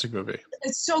fantastic movie.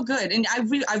 It's so good, and I've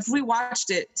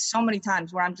rewatched it so many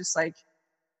times where I'm just like,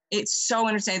 it's so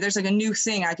entertaining. There's like a new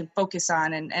thing I can focus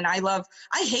on. And I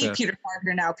hate Peter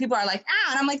Parker now. People are like,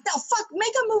 and I'm like, no, fuck,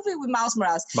 make a movie with Miles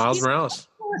Morales.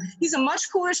 He's a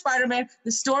much cooler Spider-Man.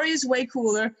 The story is way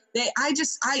cooler. I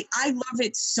love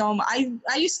it so much.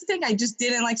 I used to think I just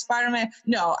didn't like Spider-Man.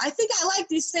 No, I think I like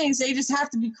these things. They just have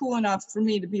to be cool enough for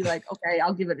me to be like, okay,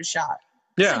 I'll give it a shot.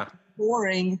 Yeah. It's like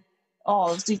boring.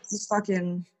 Oh, it's just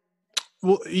fucking...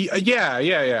 Well, yeah.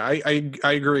 I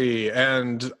agree,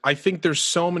 and I think there's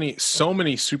so many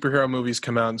superhero movies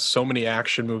come out, and so many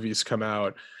action movies come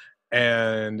out,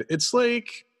 and it's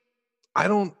like I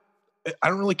don't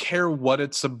really care what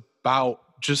it's about.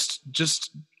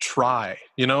 Just try,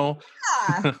 you know.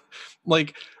 Yeah.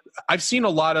 Like I've seen a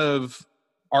lot of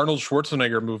Arnold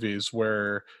Schwarzenegger movies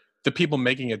where the people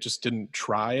making it just didn't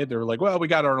try. They were like, well, we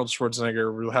got Arnold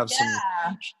Schwarzenegger. We'll have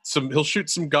some. He'll shoot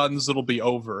some guns. It'll be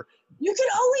over. You can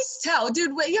always tell,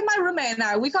 dude. You're my roommate and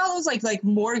I. We call those like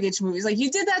mortgage movies. Like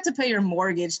you did that to pay your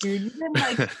mortgage, dude. You didn't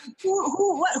like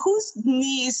whose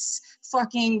niece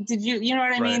fucking did you? You know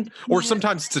what I mean? Or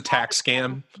sometimes it's a tax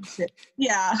scam.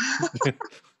 Yeah.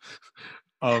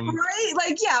 Right?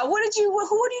 Like, yeah. Who do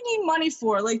you need money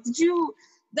for? Like, did you?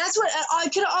 That's what I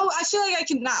could. I feel like I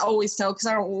can not always tell because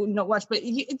I don't know much, but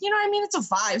you know what I mean. It's a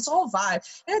vibe. It's all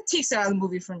vibe, and it takes it out of the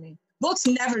movie for me. Books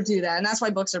never do that, and that's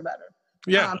why books are better.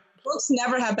 Yeah. Books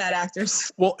never have bad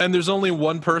actors. Well, and there's only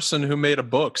one person who made a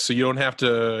book, so you don't have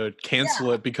to cancel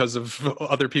Yeah, it because of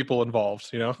other people involved,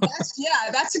 you know?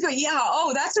 that's a good, yeah.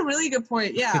 Oh, that's a really good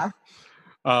point. Yeah.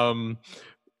 um,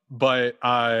 but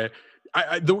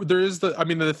there is I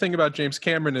mean, the thing about James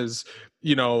Cameron is,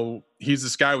 you know, he's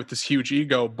this guy with this huge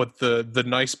ego, but the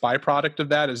nice byproduct of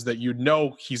that is that, you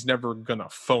know, he's never gonna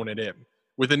phone it in.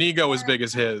 With an ego as big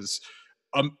as his,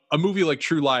 a movie like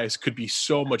True Lies could be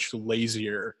so much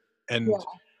lazier. And Yeah.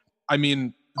 I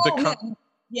mean, Oh man.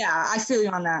 Yeah, I feel you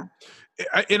on that.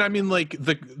 and I mean, like,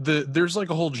 there's like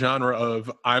a whole genre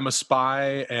of I'm a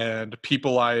spy and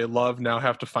people I love now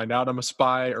have to find out I'm a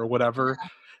spy or whatever.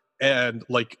 And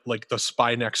like The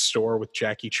Spy Next Door with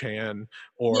Jackie Chan,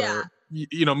 Yeah. or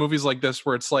you know, movies like this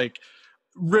where it's like,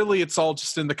 really, it's all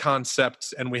just in the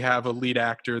concept and we have a lead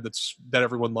actor that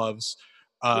everyone loves.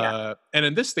 Yeah. And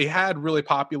in this, they had really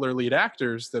popular lead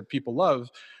actors that people love,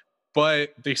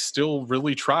 but they still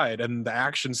really tried, and the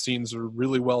action scenes are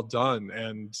really well done.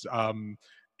 And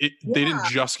they didn't Yeah.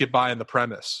 just get by on the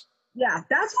premise. Yeah,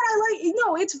 that's what I like.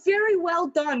 No, it's very well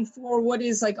done for what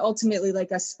is like ultimately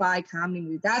like a spy comedy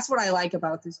movie. That's what I like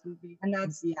about this movie. And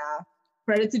that's, yeah,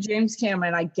 credit to James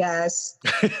Cameron, I guess.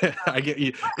 I get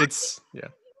you. It's, yeah.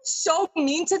 So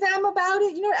mean to them about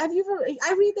it. You know, have you ever,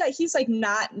 I read that he's like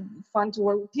not fun to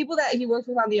work with. People that he worked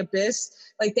with on The Abyss,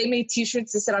 like they made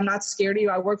t-shirts that said, "I'm not scared of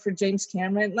you, I work for James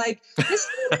Cameron." Like this,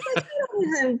 like, you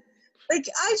don't even, like,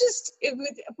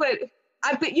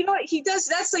 but you know what he does?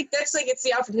 That's like it's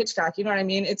the Alfred Hitchcock. You know what I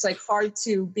mean? It's like hard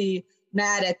to be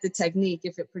mad at the technique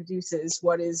if it produces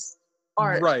what is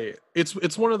art. Right.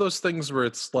 It's one of those things where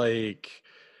it's like,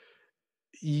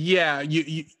 yeah,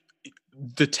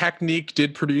 the technique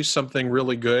did produce something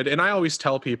really good. And I always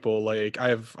tell people, like,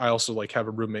 I also like have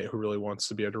a roommate who really wants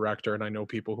to be a director, and I know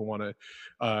people who want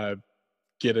to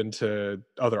get into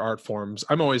other art forms.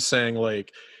 I'm always saying,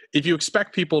 like, if you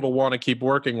expect people to want to keep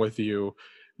working with you,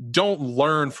 don't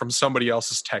learn from somebody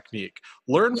else's technique.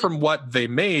 Learn Yeah, from what they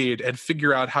made and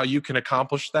figure out how you can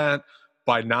accomplish that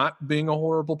by not being a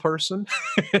horrible person.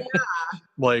 yeah,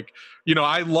 Like, you know,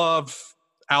 I love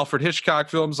Alfred Hitchcock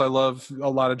films. I love a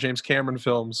lot of James Cameron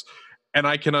films. And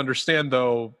I can understand,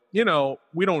 though, you know,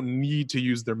 we don't need to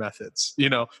use their methods. You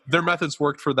know, their methods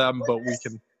worked for them, but we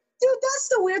can. dude, that's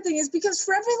the weird thing is because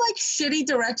for every like shitty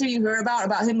director you hear about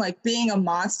him like being a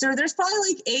monster, there's probably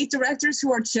like 8 directors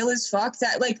who are chill as fuck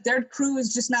that like their crew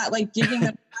is just not like giving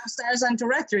them 5 stars on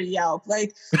director Yelp.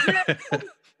 Like, you know,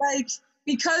 like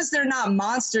because they're not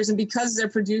monsters and because they're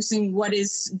producing what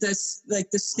is this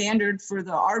like the standard for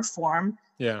the art form,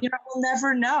 Yeah. you know, we'll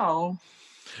never know.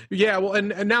 Yeah. Well,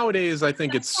 and nowadays, I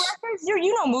think Nice it's, directors,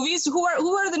 you know movies. Who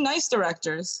are the nice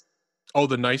directors? oh,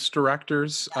 the nice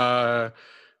directors,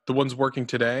 the ones working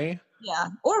today. Yeah,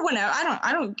 or whenever.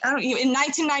 I don't. In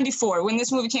 1994, when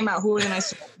this movie came out, who were the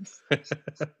nice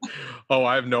directors? Oh,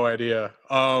 I have no idea.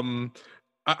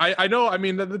 I know. I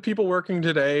mean, the people working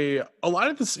today, a lot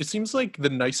of this, it seems like the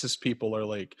nicest people are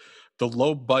like the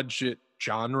low budget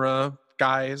genre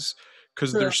guys,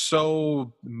 because True. they're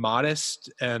so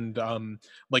modest. And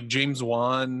like James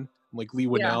Wan, like Lee Yeah.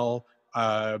 Winnell,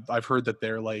 I've heard that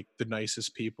they're like the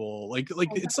nicest people. Like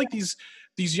it's like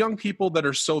these young people that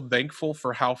are so thankful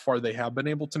for how far they have been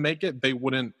able to make it. They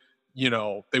wouldn't, you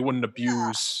know, they wouldn't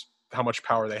abuse how much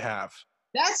power they have.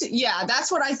 That's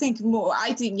what I think more.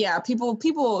 I think people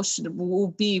will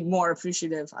be more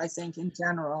appreciative, I think, in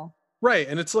general. Right.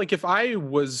 And it's like, if I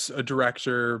was a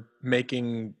director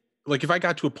making, like, if I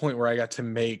got to a point where I got to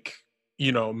make,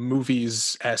 you know,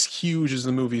 movies as huge as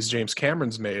the movies James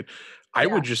Cameron's made, I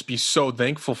Yeah. would just be so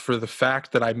thankful for the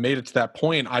fact that I made it to that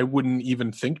point. I wouldn't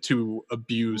even think to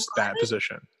abuse that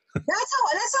position. That's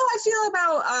how I feel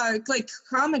about like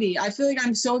comedy. I feel like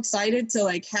I'm so excited to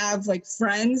like have like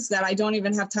friends that I don't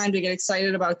even have time to get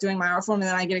excited about doing my art form, and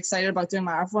then I get excited about doing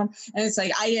my art form, and it's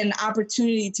like I get an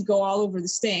opportunity to go all over the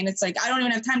state, and it's like I don't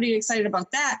even have time to get excited about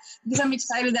that because I'm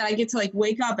excited that I get to like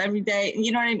wake up every day.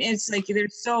 You know what I mean? It's like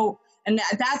there's so, and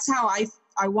that's how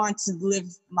I want to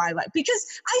live my life because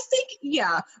I think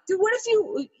dude. What if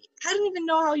you? I don't even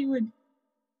know how you would.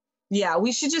 Yeah,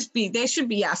 we should just be. They should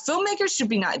be. Yeah, filmmakers should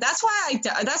be nice. That's why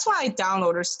I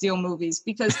download or steal movies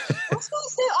because those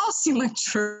guys they all seem like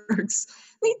jerks.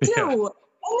 They do. Yeah.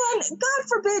 And then, God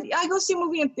forbid, I go see a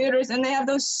movie in theaters and they have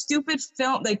those stupid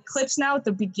film like clips now at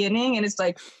the beginning, and it's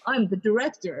like, I'm the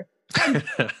director. I'm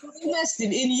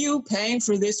invested in you paying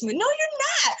for this movie. No, you're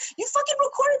not. You fucking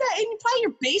recorded that in probably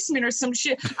your basement or some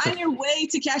shit on your way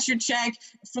to cash your check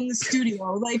from the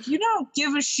studio. Like, you don't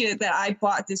give a shit that I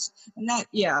bought this and that.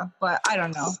 Yeah, but I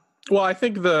don't know. Well, I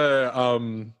think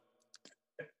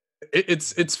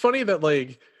it's funny that,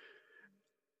 like,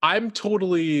 I'm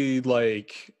totally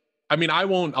like, I mean, I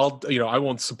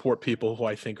won't support people who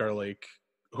I think are like,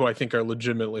 who I think are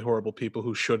legitimately horrible people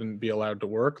who shouldn't be allowed to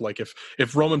work. Like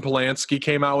if Roman Polanski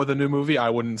came out with a new movie, I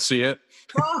wouldn't see it.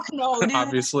 Fuck no, dude.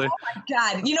 Obviously. Oh my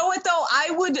god. You know what though?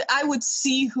 I would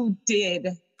see who did.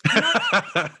 You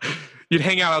know, You'd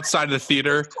hang out outside of the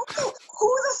theater. who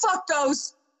the fuck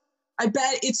goes, I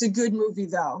bet it's a good movie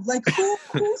though. Like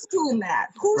who's doing that?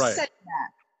 Who's Right. saying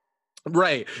that?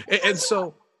 Right. And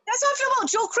so That's how I feel about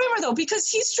Joel Kramer though, because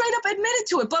he straight up admitted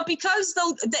to it. But because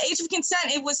the age of consent,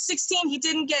 it was 16, he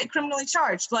didn't get criminally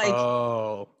charged. Like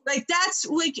that's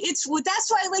like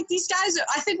that's why like these guys are,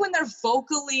 I think when they're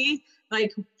vocally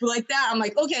like that, I'm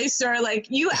like, okay, sir, like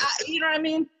you know what I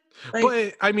mean? Like,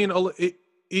 but I mean,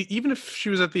 even if she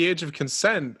was at the age of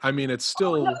consent, I mean, it's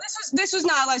still. oh, no, this was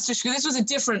not Elias Dushku. This was a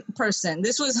different person.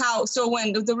 This was how. So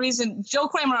when the reason Joe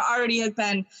Kramer already had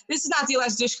been. This is not the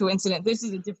Elias Dushku incident. This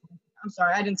is a different. I'm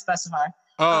sorry, I didn't specify.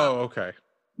 Oh, okay.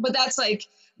 But that's like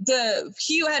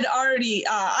he had already.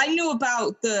 I knew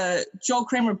about the Joe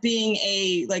Kramer being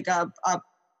a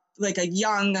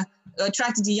young,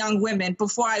 attracted to young women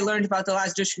before I learned about the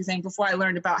Elias Dushku thing. Before I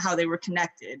learned about how they were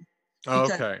connected.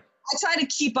 Okay. I try to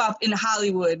keep up in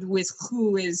Hollywood with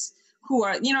who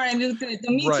are, you know what I mean? The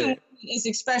Me Too is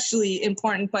especially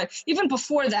important, but even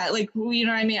before that, like, you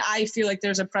know what I mean? I feel like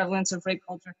there's a prevalence of rape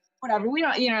culture, whatever. We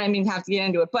don't, you know what I mean, have to get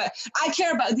into it, but I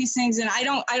care about these things. And I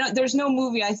don't, there's no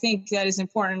movie I think that is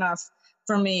important enough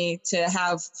for me to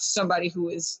have somebody who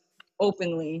is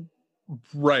openly.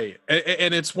 Right.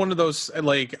 And it's one of those,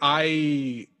 like,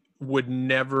 I would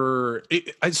never,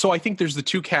 so I think there's the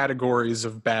two categories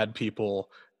of bad people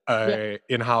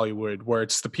in Hollywood, where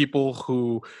it's the people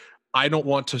who I don't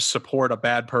want to support a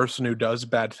bad person who does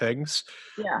bad things,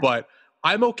 but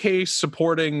I'm okay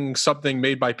supporting something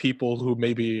made by people who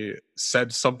maybe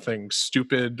said something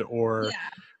stupid or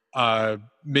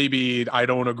maybe I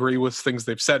don't agree with things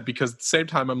they've said, because at the same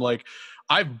time I'm like,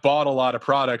 I've bought a lot of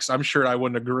products. I'm sure I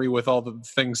wouldn't agree with all the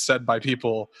things said by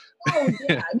people. Oh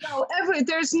yeah, no.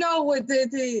 There's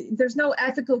no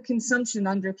ethical consumption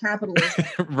under capitalism.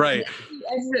 Right.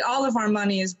 All of our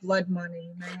money is blood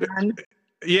money, man.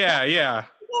 Yeah. Get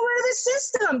rid of the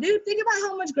system, dude. Think about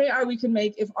how much great art we could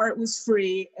make if art was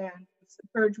free and if the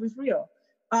purge was real.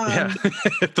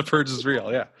 If the purge is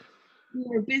real, yeah. We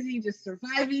were busy just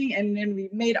surviving, and then we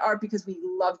made art because we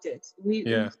loved it. I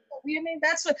mean,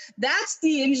 that's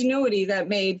the ingenuity that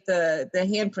made the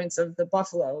handprints of the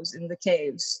buffaloes in the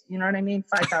caves. You know what I mean?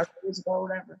 5,000 years ago, or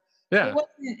whatever. Yeah.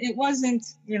 It wasn't,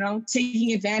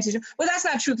 taking advantage of. Well, that's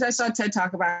not true, because I saw TED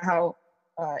talk about how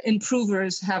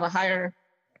improvers have a higher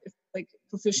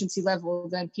proficiency level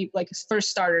than people like first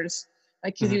starters.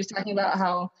 Like, because he was talking about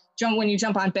how when you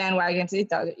jump on bandwagons,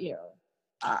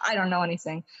 I don't know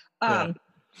anything. But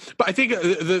I think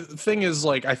the thing is,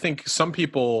 like, I think some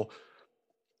people.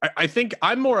 I think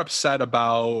I'm more upset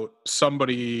about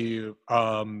somebody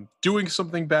doing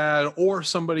something bad, or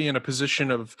somebody in a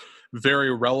position of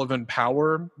very relevant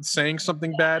power saying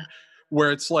something bad,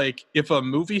 where it's like, if a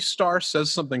movie star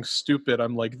says something stupid,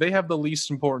 I'm like, they have the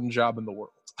least important job in the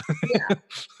world.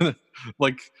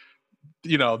 Like,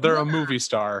 they're a movie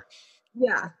star.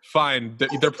 Yeah. Fine.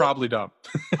 They're probably dumb.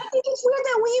 I think it's weird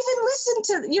that we even listen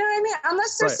to, you know what I mean?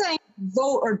 Unless they're saying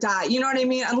vote or die, you know what I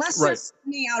mean? Unless they're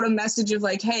sending out a message of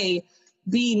like, hey,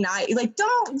 be nice. Like,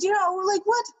 don't, like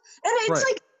what? And it's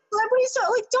like, celebrities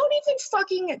don't even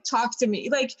fucking talk to me.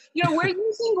 Like,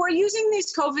 we're using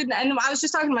these COVID, and I was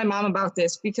just talking to my mom about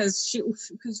this because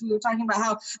we were talking about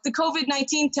how the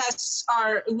COVID-19 tests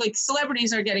are like,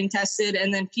 celebrities are getting tested,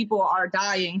 and then people are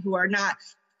dying who are not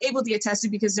able to get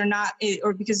tested because they're not,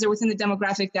 or because they're within the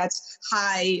demographic that's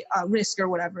high risk or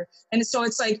whatever. And so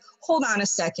it's like, hold on a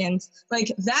second.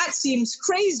 Like, that seems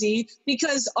crazy,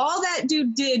 because all that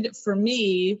dude did for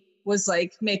me was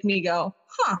like, make me go,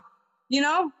 huh,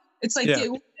 It's like,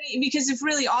 because if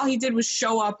really all he did was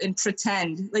show up and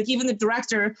pretend, like, even the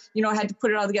director, had to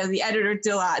put it all together, the editor,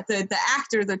 the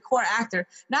actor, the core actor,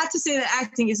 not to say that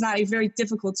acting is not a very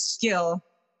difficult skill.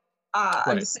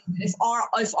 I'm just saying, if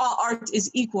all art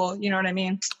is equal, you know what I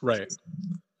mean? Right.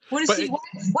 What is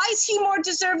why is he more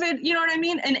deserved, you know what I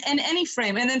mean? In any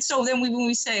frame. And then when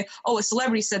we say, oh, a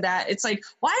celebrity said that, it's like,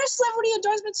 why are celebrity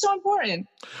endorsements so important?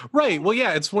 Right. Well,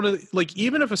 yeah, it's one of the, like,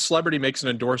 even if a celebrity makes an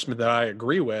endorsement that I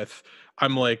agree with,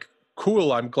 I'm like,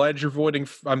 cool, I'm glad you're voting.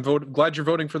 Glad you're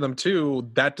voting for them too.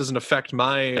 That doesn't affect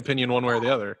my opinion one way or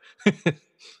the other.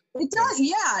 It does.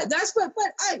 Yeah. That's what,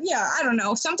 I don't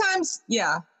know. Sometimes,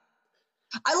 yeah.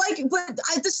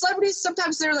 The celebrities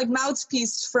sometimes they're like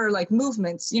mouthpiece for like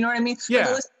movements. You know what I mean? Yeah.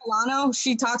 Like Alyssa Milano,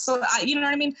 she talks. You know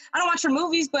what I mean? I don't watch her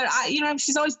movies, but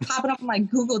she's always popping up on my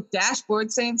Google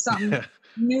dashboard saying something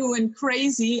new and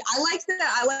crazy. I like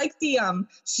that. I like the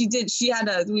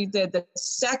we did the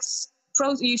sex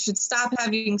pro. You should stop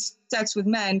having sex with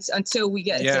men until we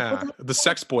get. Yeah, the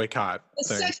sex boycott. The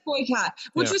sex boycott,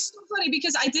 which was so funny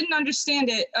because I didn't understand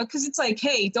it. Because it's like,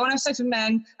 hey, don't have sex with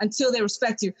men until they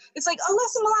respect you. It's like,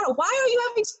 Alyssa Milano, why are you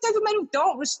having sex with men who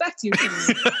don't respect you?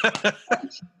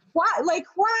 Why? Like,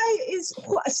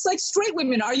 it's like straight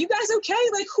women? Are you guys okay?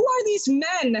 Like, who are these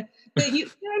men that you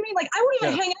know what I mean? Like, I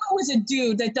wouldn't even hang out with a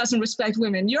dude that doesn't respect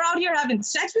women. You're out here having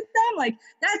sex with them? Like,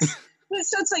 that's.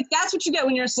 So it's like, that's what you get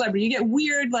when you're a celebrity. You get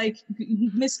weird, like,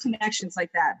 misconnections like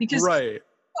that because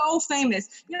so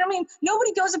famous. You know what I mean?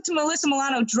 Nobody goes up to Alyssa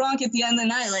Milano drunk at the end of the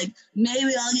night, like,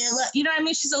 maybe I'll get you know what I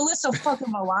mean? She's Alyssa fucking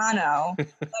Milano.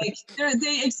 Like,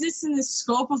 they exist in this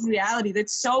scope of reality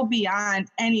that's so beyond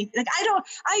any, like, I don't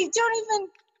even,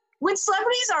 when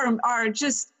celebrities are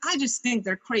just, I just think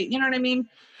they're crazy. You know what I mean?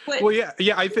 But, well, yeah.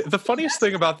 The funniest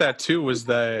thing about that too was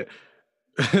that,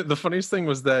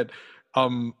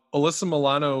 Alyssa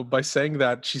Milano, by saying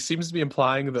that, she seems to be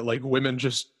implying that like women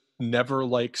just never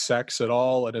like sex at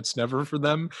all and it's never for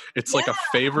them. It's like a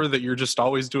favor that you're just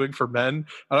always doing for men.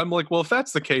 And I'm like, well, if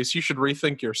that's the case, you should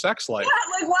rethink your sex life.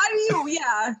 Yeah, like why do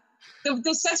you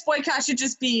the sex boycott should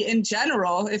just be in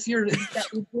general if you're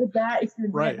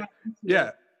right.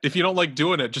 Yeah. If you don't like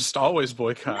doing it, just always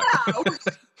boycott. Yeah.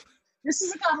 This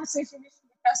is a conversation we should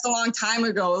have discussed a long time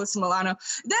ago, Alyssa Milano.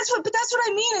 That's what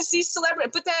I mean is these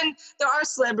celebrities. But then there are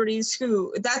celebrities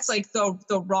who that's like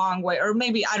the wrong way, or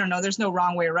maybe I don't know. There's no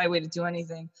wrong way or right way to do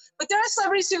anything. But there are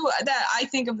celebrities who that I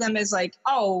think of them as like,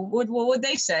 oh, what would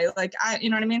they say? Like you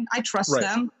know what I mean? I trust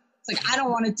them. It's like I don't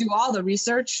want to do all the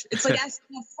research. It's like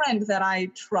asking a friend that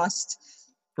I trust.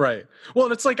 Right. Well,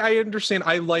 and it's like I understand.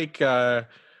 I like.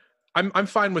 I'm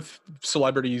fine with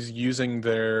celebrities using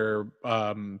their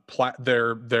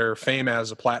their fame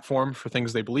as a platform for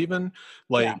things they believe in.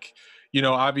 Like, you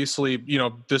know, obviously, you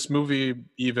know, this movie,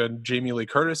 even Jamie Lee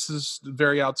Curtis is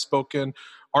very outspoken.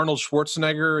 Arnold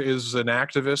Schwarzenegger is an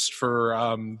activist for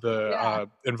the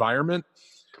environment.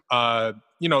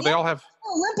 You know, they all have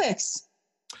Olympics.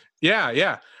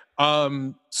 Yeah.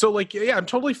 So like, yeah, I'm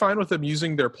totally fine with them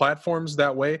using their platforms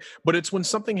that way, but it's when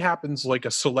something happens like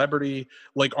a celebrity,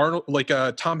 like Arnold, like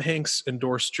Tom Hanks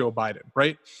endorsed Joe Biden,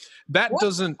 right? That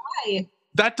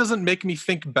doesn't make me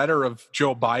think better of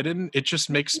Joe Biden. It just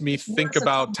makes me think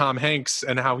about Tom Hanks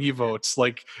and how he votes.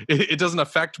 Like it doesn't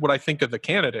affect what I think of the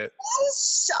candidate.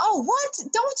 What?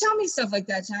 Don't tell me stuff like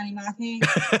that, Johnny Mathie.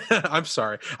 I'm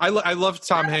sorry. I love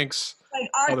Tom Hanks.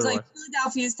 Like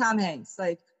Philadelphia's Tom Hanks.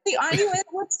 Like, hey, are you in?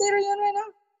 What state are you in right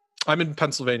now? I'm in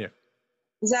Pennsylvania.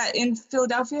 Is that in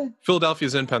Philadelphia?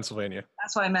 Philadelphia's in Pennsylvania.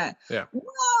 That's what I meant. Yeah.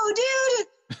 Whoa, dude!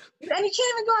 And you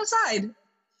can't even go outside.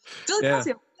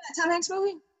 Philadelphia. Yeah. Tom Hanks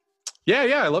movie?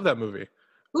 Yeah, I love that movie.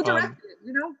 Who directed it?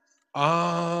 You know?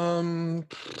 I'm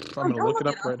gonna look it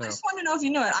up right now. I just want to know if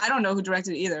you knew it. I don't know who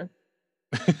directed it either.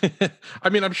 I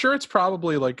mean, I'm sure it's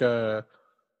probably like a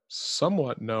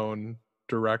somewhat known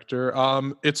director.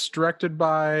 It's directed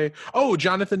by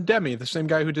Jonathan Demme, the same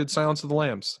guy who did Silence of the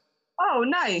Lambs. Oh,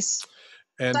 nice.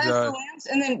 And Silence of the Lambs,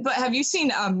 and then, but have you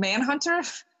seen Manhunter?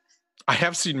 I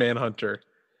have seen Manhunter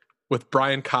with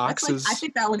Brian Cox. I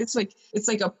think that one. It's like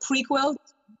a prequel.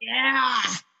 Yeah.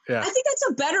 I think that's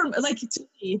a better to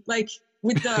me,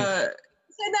 with the.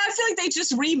 I feel like they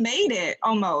just remade it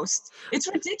almost. It's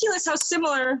ridiculous how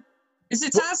similar. Is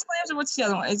it Silence of the Lambs or what's the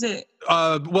other one? Is it?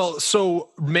 Well, so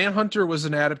Manhunter was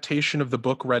an adaptation of the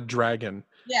book Red Dragon.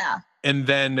 Yeah. And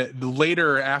then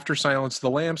later, after Silence of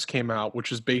the Lambs came out,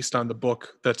 which is based on the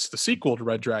book that's the sequel to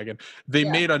Red Dragon, they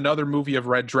made another movie of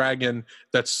Red Dragon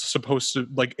that's supposed to,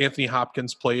 like, Anthony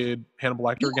Hopkins played Hannibal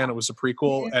Lecter again. It was a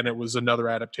prequel, and it was another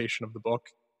adaptation of the book.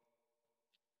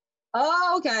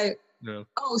 Oh, okay. Yeah.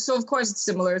 Oh, so of course it's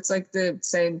similar. It's like the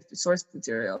same source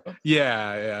material.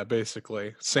 Yeah,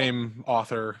 basically. Same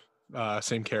author,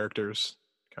 same characters,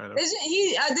 kind of. Isn't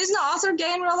the author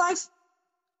gay in real life?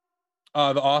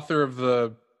 The author of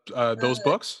those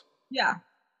books? Yeah.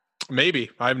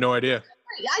 Maybe. I have no idea.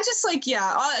 I just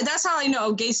that's how I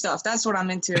know gay stuff. That's what I'm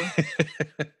into.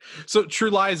 So True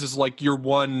Lies is like your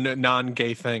one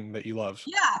non-gay thing that you love.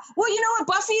 Yeah. Well, you know what?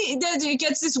 Buffy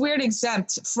gets this weird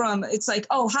exempt from, it's like,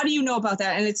 oh, how do you know about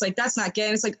that? And it's like, that's not gay.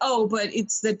 And it's like, oh, but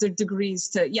it's the degrees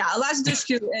to, Eliza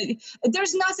Dushku,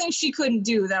 there's nothing she couldn't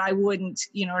do that I wouldn't,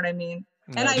 you know what I mean?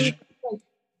 And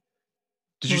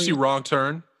did you see Wrong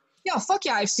Turn? Yeah, fuck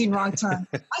yeah, I've seen Wrong Turn.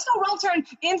 I saw Wrong Turn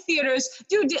in theaters.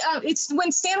 Dude, it's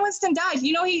when Stan Winston died.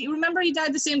 You know, remember he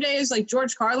died the same day as like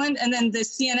George Carlin, and then the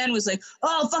CNN was like,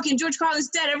 oh, fucking George Carlin's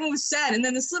dead. Everyone was sad. And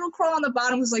then this little crow on the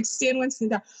bottom was like, Stan Winston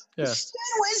died. Yeah.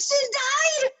 Stan Winston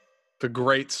died? The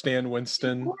great Stan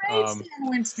Winston. Stan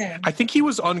Winston. I think he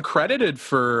was uncredited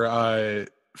for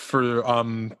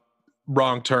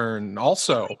Wrong Turn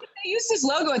also. They used his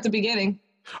logo at the beginning.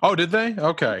 Oh, did they?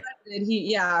 Okay.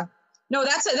 Yeah. No,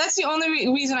 that's the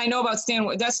only reason I know about Stan.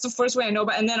 That's the first way I know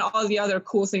about, and then all the other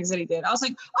cool things that he did. I was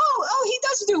like, oh, he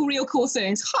does do real cool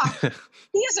things. Huh.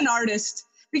 He is an artist.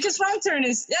 Because Wrong Turn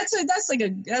is that's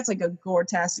like a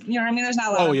gore-tastic. You know what I mean? There's not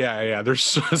a lot. Oh yeah. There's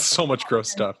so much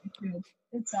gross stuff.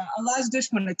 It's Eliza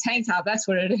Dushku in a tank top. That's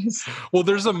what it is. Well,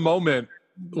 there's a moment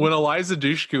when Eliza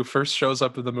Dushku first shows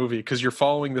up in the movie, because you're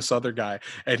following this other guy,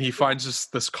 and he finds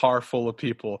this car full of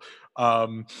people.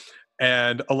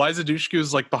 And Eliza Dushku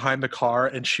is like behind the car,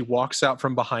 and she walks out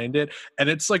from behind it, and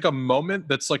it's like a moment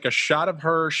that's like a shot of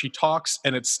her. She talks,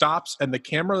 and it stops, and the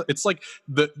camera. It's like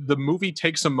the movie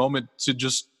takes a moment to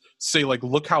just say like,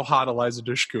 "Look how hot Eliza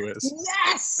Dushku is."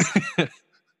 Yes.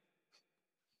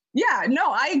 Yeah,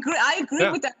 no, I agree. I agree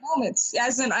with that moment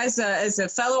as a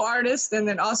fellow artist, and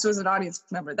then also as an audience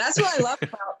member. That's what I love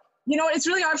about. You know, it's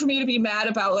really hard for me to be mad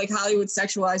about like Hollywood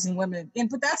sexualizing women,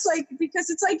 but that's like because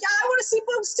it's like, yeah, I want to see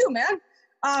boobs too, man.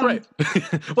 Right.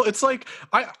 Well, it's like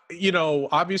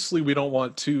obviously we don't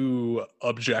want to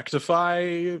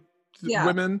objectify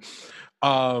women,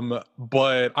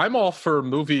 but I'm all for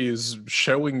movies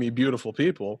showing me beautiful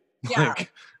people. Yeah,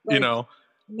 No,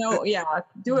 yeah,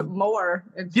 do it more.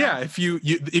 Yeah, if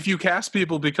you cast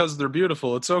people because they're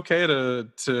beautiful, it's okay to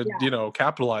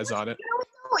capitalize on it.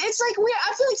 It's like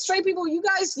I feel like straight people, you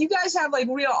guys have like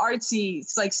real artsy,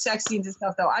 like sex scenes and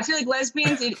stuff though. I feel like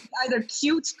lesbians, it's either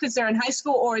cute because they're in high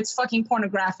school or it's fucking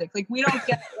pornographic. Like we don't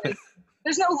get like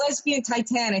there's no lesbian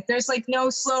Titanic. There's like no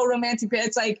slow romantic.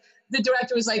 It's like the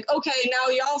director was like, okay, now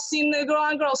y'all seen the girl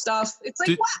on girl stuff. It's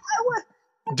like what?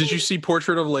 Did you see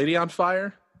Portrait of a Lady on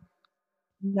Fire?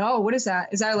 No, what is that?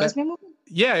 Is that a lesbian movie?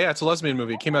 Yeah, it's a lesbian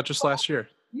movie. It came out just last year.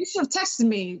 You should have texted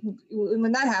me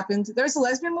when that happened. There's a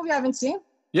lesbian movie I haven't seen.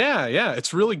 Yeah,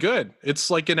 it's really good. It's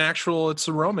like it's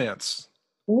a romance.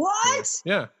 What?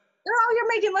 Yeah. They're out here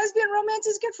making lesbian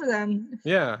romances. Good for them.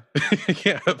 Yeah.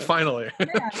 Yeah, finally.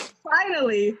 Yeah,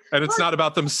 finally. And it's not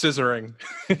about them scissoring.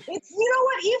 It's, you know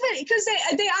what, even because they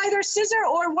either scissor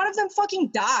or one of them fucking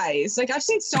dies. Like I've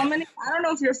seen so many, I don't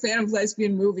know if you're a fan of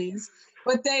lesbian movies,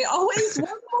 but one of them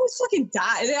always fucking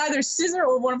die. They either scissor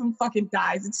or one of them fucking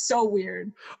dies. It's so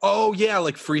weird. Oh yeah,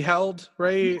 like Freeheld,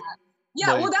 right?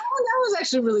 Yeah, well, that was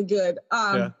actually really good.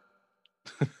 Yeah.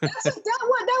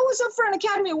 that was up for an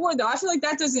Academy Award though. I feel like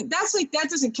that doesn't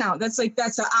count. That's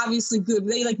obviously good.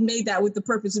 They like made that with the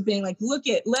purpose of being like, look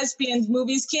at lesbian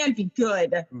movies can be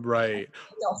good. Right.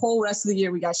 The whole rest of the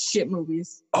year we got shit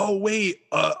movies. Oh wait,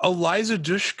 Eliza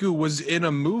Dushku was in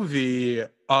a movie.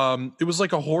 It was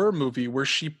like a horror movie where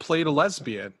she played a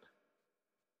lesbian,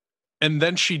 and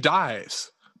then she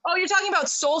dies. Oh, you're talking about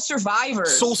Soul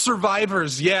Survivors. Soul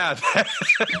Survivors, yeah.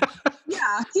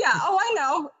 Yeah. Oh, I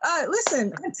know.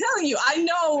 Listen, I'm telling you, I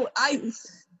know. I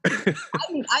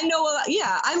know.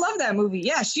 Yeah, I love that movie.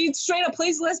 Yeah, she straight up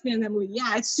plays lesbian in that movie.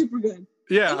 Yeah, it's super good.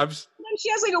 Yeah, and she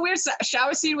has like a weird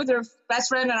shower scene with her best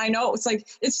friend, and I know it's like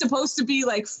it's supposed to be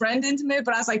like friend intimate,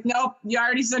 but I was like, nope, you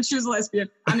already said she was a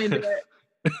lesbian. I'm into it.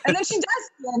 And then she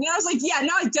does, and I was like, yeah,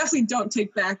 now I definitely don't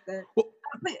take back that. Well,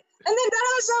 and then that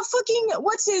has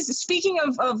speaking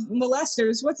of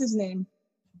molesters, what's his name?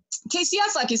 Casey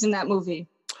Affleck is in that movie.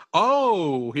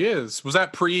 Oh, he is. Was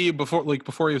that before he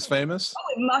was famous? Oh,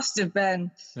 it must have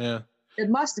been. Yeah. It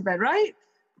must have been, right?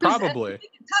 Probably.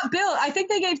 Top bill. I think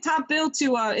they gave top bill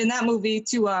to in that movie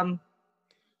to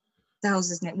that was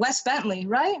his name, Wes Bentley,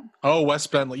 right? Oh, Wes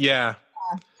Bentley. Yeah.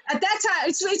 At that time,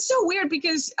 it's so weird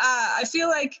because I feel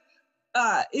like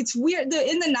it's weird.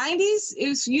 In the 90s,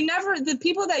 the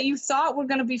people that you thought were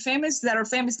going to be famous that are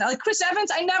famous now, like Chris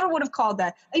Evans, I never would have called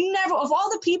that. Of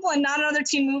all the people in Not Another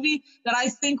Teen Movie that I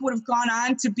think would have gone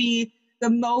on to be the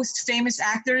most famous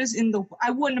actors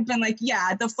I wouldn't have been like,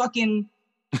 yeah, the fucking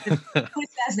Chris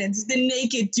Evans, the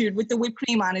naked dude with the whipped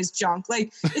cream on his junk.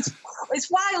 Like, it's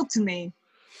wild to me.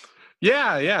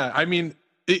 Yeah. I mean,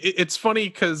 it's funny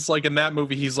because like in that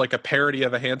movie, he's like a parody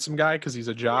of a handsome guy because he's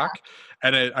a jock. Yeah.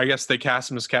 And I guess they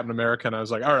cast him as Captain America, and I was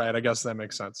like, all right, I guess that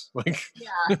makes sense. Like,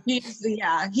 he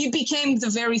became the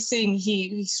very thing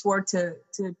he swore to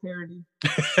parody.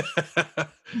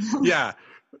 Yeah,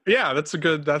 that's a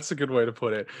good way to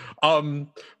put it.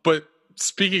 But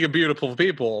speaking of beautiful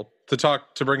people, to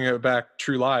bring it back,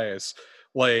 True Lies,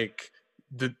 like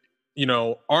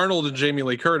Arnold and Jamie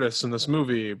Lee Curtis in this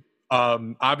movie,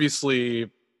 obviously,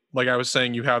 like I was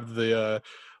saying, you have the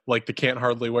like the can't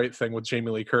hardly wait thing with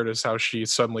Jamie Lee Curtis, how she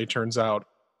suddenly turns out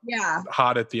Yeah.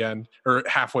 hot at the end or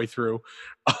halfway through.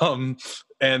 um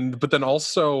but then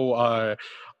also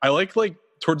I like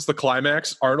towards the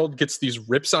climax, Arnold gets these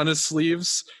rips on his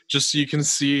sleeves just so you can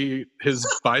see his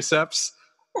biceps.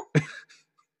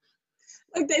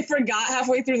 Like they forgot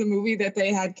halfway through the movie that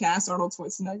they had cast Arnold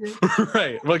Schwarzenegger.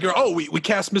 Right, like, oh, we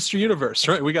cast Mr. Universe,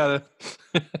 right? We gotta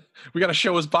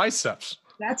show his biceps.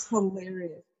 That's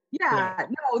hilarious. Yeah,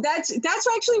 no, that's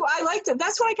actually what I liked.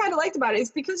 That's what I kind of liked about it.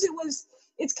 It's because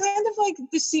it's kind of like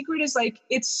the secret is like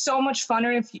it's so much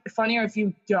funnier if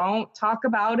you don't talk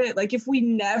about it. Like if we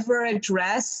never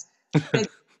address that,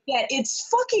 it's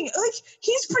fucking like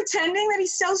he's pretending that he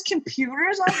sells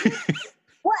computers. Like,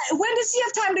 when does he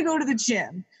have time to go to the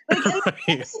gym? Like,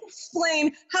 and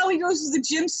explain how he goes to the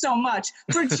gym so much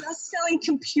for just selling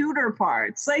computer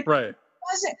parts. Like, right.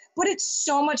 But it's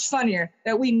so much funnier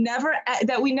that we never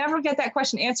get that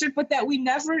question answered, but that we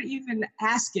never even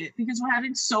ask it because we're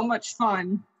having so much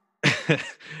fun.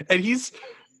 And he's,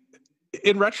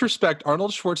 in retrospect,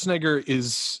 Arnold Schwarzenegger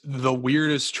is the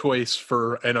weirdest choice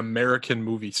for an American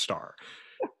movie star.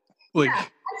 Like, yeah, I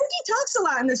think he talks a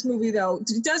lot in this movie, though,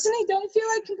 doesn't he? Don't you feel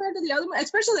like compared to the other one,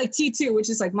 especially like T2, which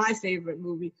is like my favorite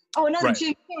movie. Oh, another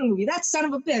James Cameron movie. That son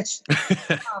of a bitch.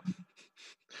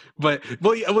 But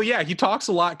yeah, he talks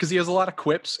a lot because he has a lot of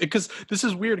quips. Because this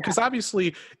is weird because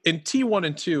obviously in T1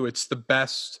 and 2, it's the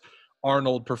best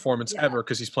Arnold performance ever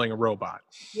because he's playing a robot.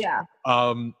 Yeah.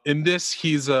 In this,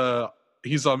 he's in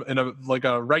a like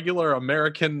a regular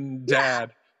American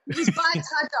dad. He just buys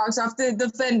hot dogs off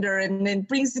the vendor and then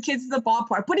brings the kids to the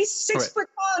ballpark. But he's 6 foot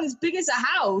tall and as big as a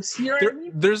house. You know what I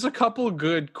mean? There's a couple of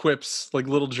good quips, like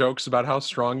little jokes about how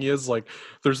strong he is. Like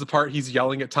there's the part he's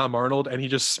yelling at Tom Arnold and he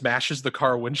just smashes the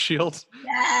car windshield.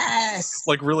 Yes.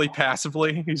 Like really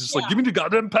passively. He's just like, give me the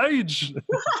goddamn page.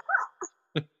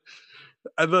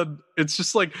 And then it's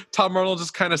just like Tom Arnold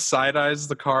just kind of side eyes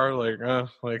the car,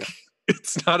 like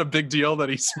it's not a big deal that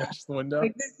he smashed the window.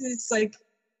 Like this is like,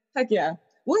 heck yeah.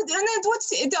 And then what's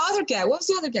the other gag? What was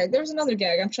the other gag? There was another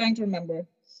gag. I'm trying to remember.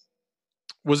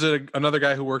 Was it another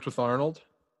guy who worked with Arnold?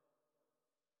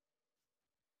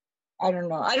 I don't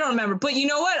know. I don't remember. But you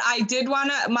know what? I did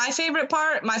want to. My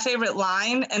favorite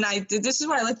line, and this is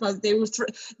what I liked about it. He was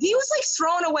like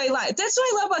throwing away lines. That's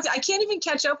what I love about it. I can't even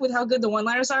catch up with how good the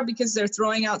one-liners are because they're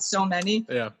throwing out so many.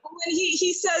 Yeah. But when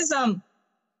he says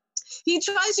he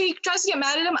tries to get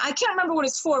mad at him. I can't remember what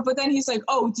it's for, but then he's like,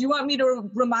 "Oh, do you want me to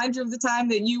remind you of the time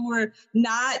that you were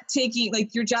not taking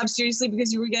like your job seriously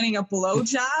because you were getting a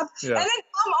blowjob?" Yeah. And then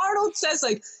Tom Arnold says,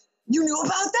 "Like, you knew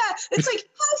about that?" It's like,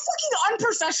 how fucking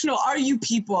unprofessional are you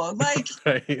people? Like,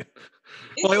 right.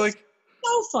 It's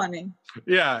so funny.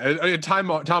 Yeah, and Tom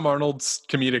Arnold's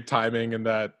comedic timing in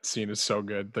that scene is so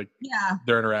good. Like,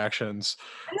 their interactions.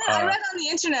 And then I read on the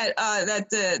internet that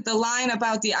the line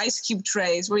about the ice cube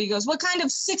trays, where he goes, "What kind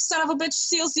of sick son of a bitch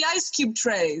steals the ice cube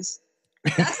trays?"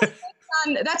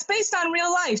 That's based on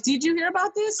real life. Did you hear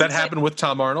about this? That happened with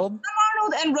Tom Arnold? Tom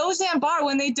Arnold and Roseanne Barr,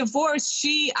 when they divorced,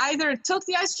 she either took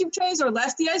the ice cube trays or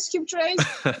left the ice cube trays.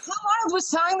 Tom Arnold was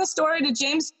telling the story to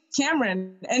James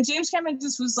Cameron, and James Cameron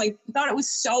just was like, thought it was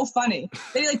so funny.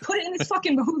 They like put it in this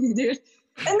fucking movie, dude. And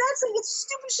that's like, it's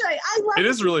stupid shit. I love it. It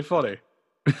is really funny.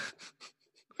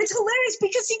 It's hilarious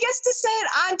because he gets to say it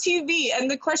on TV, and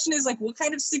the question is like, what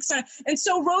kind of sick son? And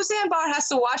so Roseanne Barr has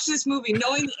to watch this movie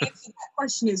knowing the answer to that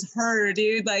question is her,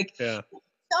 dude. Like, it's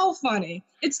so funny.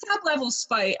 It's top level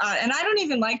spite, and I don't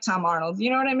even like Tom Arnold. You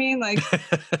know what I mean? Like,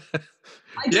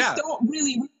 I just don't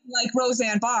really like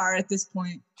Roseanne Barr at this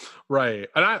point. Right,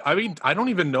 and I mean, I don't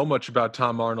even know much about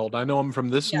Tom Arnold. I know him from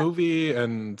this movie,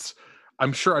 and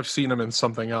I'm sure I've seen him in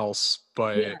something else.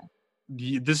 But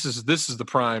this is the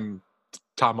prime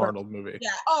Tom Arnold movie. Yeah.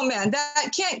 Oh man,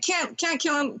 that can't kill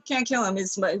him. Can't kill him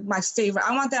is my favorite.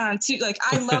 I want that on TV. Like,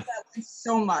 I love that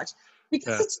so much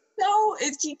because it's so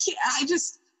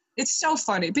it's so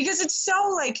funny because it's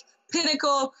so like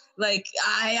pinnacle. Like,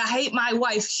 I hate my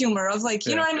wife humor of like,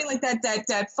 you know what I mean? Like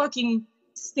that fucking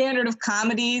standard of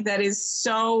comedy that is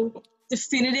so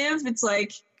definitive. It's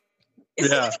like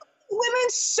like women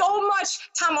so much.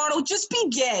 Tom Arnold, just be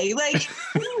gay. Like,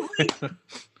 what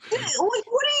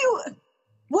are you?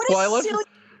 What is silly?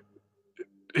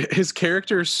 His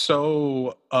character is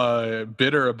so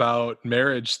bitter about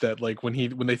marriage that like when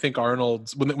they think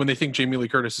Jamie Lee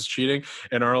Curtis is cheating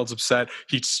and Arnold's upset,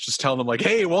 he's just telling them like,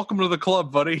 "Hey, welcome to the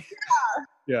club, buddy."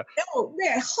 Yeah. Oh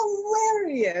man,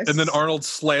 hilarious. And then Arnold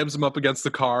slams him up against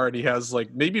the car, and he has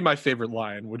like maybe my favorite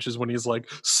line, which is when he's like,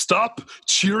 "Stop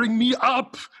cheering me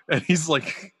up," and he's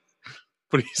like,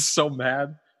 but he's so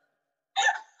mad.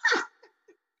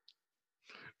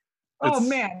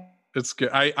 Man, it's good.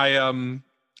 I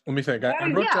let me think.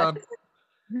 I wrote down.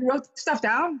 You wrote stuff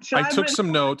down. I took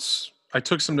some notes.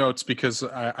 Because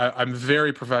I'm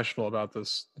very professional about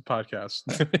this podcast.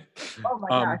 Oh my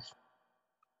gosh,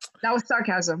 that was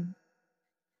sarcasm.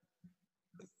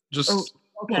 Just a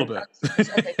little bit.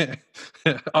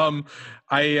 Okay.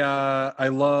 I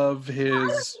love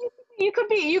his. You could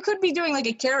be doing like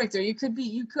a character.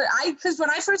 Because when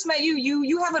I first met you,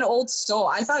 you have an old soul.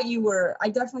 I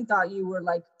definitely thought you were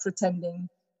like pretending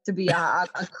to be a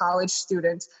college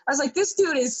student. I was like, this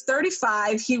dude is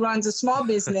 35. He runs a small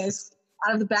business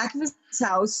out of the back of his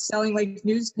house selling like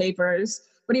newspapers,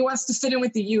 but he wants to fit in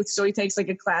with the youth, so he takes like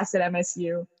a class at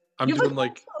MSU.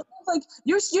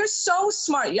 You're so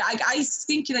smart. Yeah, I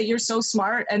think that you're so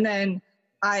smart, and then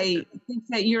I think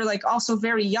that you're like also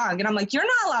very young, and I'm like, you're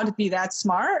not allowed to be that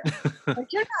smart.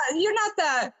 Like you're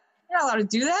not allowed to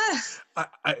do that.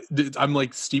 I'm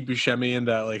like Steve Buscemi in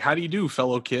that, like, how do you do,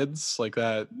 fellow kids, like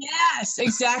that. Yes,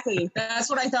 exactly. That's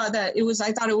what I thought that it was.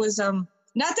 I thought it was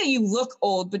not that you look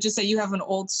old, but just that you have an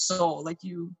old soul, like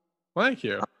you. Well, thank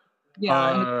you.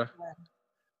 Yeah.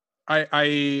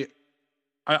 I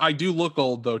do look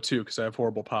old though too, because I have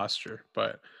horrible posture.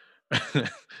 But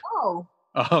Oh.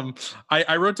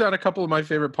 I wrote down a couple of my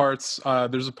favorite parts.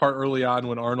 There's a part early on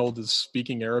when Arnold is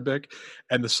speaking Arabic,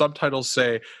 and the subtitles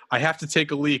say, "I have to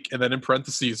take a leak," and then in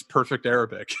parentheses, "perfect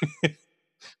Arabic."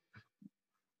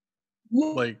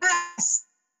 Like, yes.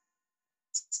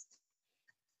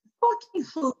 Fucking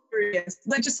hilarious.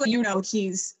 Like, just like,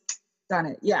 he's done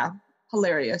it. Yeah.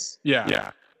 Hilarious.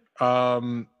 Yeah.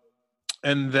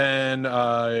 And then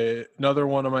another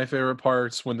one of my favorite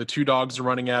parts, when the two dogs are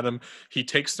running at him, he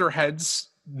takes their heads,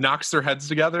 knocks their heads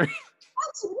together.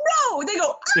 No, they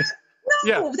go, no,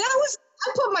 yeah. That was,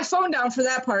 I put my phone down for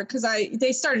that part because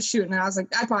they started shooting and I was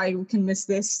like, I probably can miss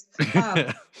this.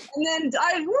 And then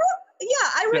he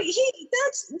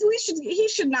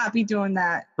should not be doing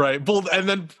that. Right. But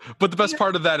the best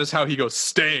part of that is how he goes,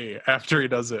 "Stay," after he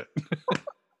does it.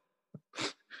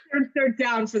 They're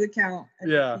down for the count.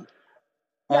 Yeah.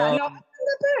 Yeah, no,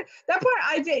 that part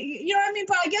I did. You know what I mean?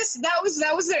 But I guess that was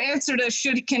their answer to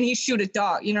can he shoot a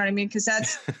dog? You know what I mean? Because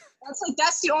that's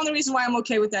the only reason why I'm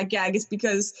okay with that gag is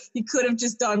because he could have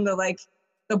just done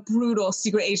the brutal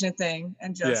secret agent thing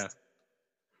and just. Yeah.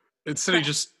 Instead,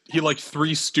 he like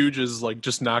Three Stooges, like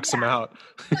just knocks him out.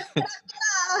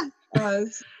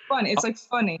 It's funny. It's like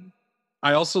funny.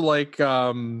 I also like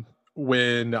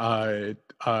when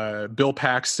Bill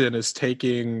Paxton is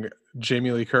taking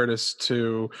Jamie Lee Curtis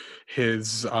to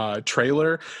his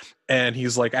trailer, and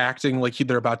he's like acting like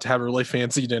they're about to have a really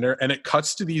fancy dinner, and it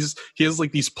cuts to he has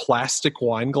like these plastic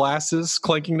wine glasses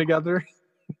clanking together.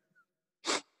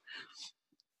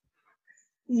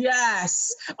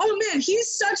 Yes. Oh man,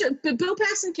 he's the Bill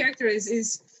Paxton character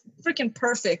is freaking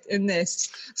perfect in this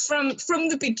from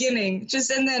the beginning.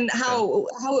 Just and then how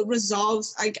it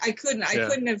resolves. I couldn't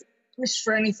have wished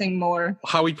for anything more.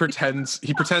 How he pretends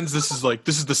this is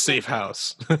the safe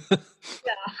house. Yeah.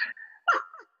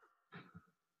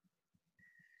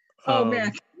 Oh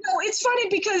man. No, it's funny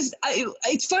because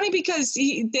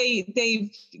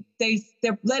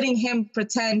they're letting him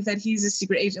pretend that he's a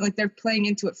secret agent. Like they're playing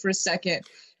into it for a second.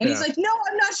 And he's like, "No,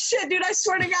 I'm not shit, dude. I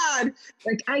swear to God."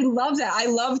 Like I love that. I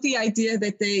love the idea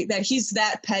that he's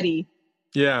that petty.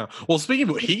 Yeah. Well, speaking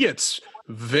of, he gets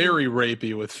very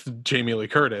rapey with Jamie Lee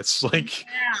Curtis. Like,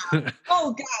 yeah.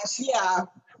 Oh gosh, yeah.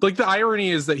 Like the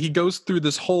irony is that he goes through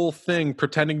this whole thing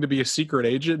pretending to be a secret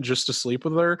agent just to sleep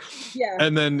with her. Yeah.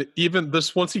 And then even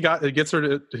this, once he gets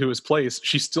her to his place,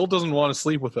 she still doesn't want to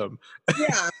sleep with him.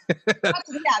 Yeah.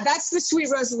 That's the sweet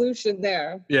resolution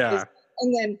there. Yeah. But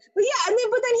then he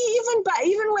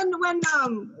even when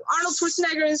Arnold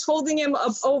Schwarzenegger is holding him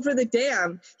up over the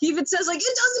dam, he even says like, "It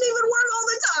doesn't even work all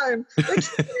the time." Like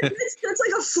it's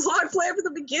like a flawed plan from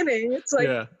the beginning. It's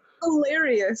like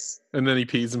hilarious. And then he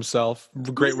pees himself.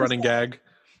 Great running gag.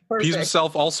 Perfect. Pees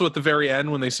himself also at the very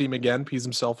end when they see him again. Pees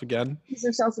himself again.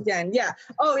 Yeah.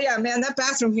 Oh yeah, man, that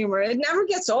bathroom humor, it never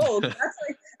gets old.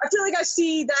 I feel like I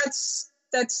see that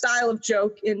style of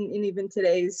joke in even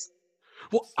today's.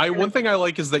 Well, one thing I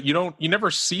like is that you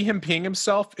never see him peeing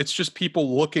himself. It's just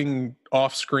people looking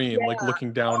off screen, like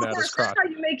looking down at his crotch.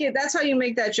 That's how you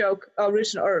make that joke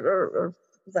original or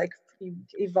like you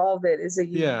evolve it. Is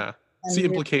it's the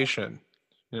implication.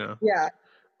 Yeah. Yeah.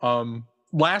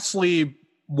 Lastly,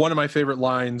 one of my favorite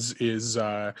lines is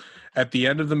at the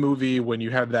end of the movie when you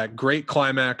have that great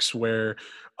climax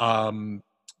um,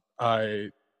 uh,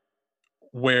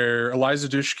 where Eliza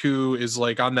Dushku is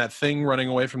like on that thing running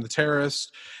away from the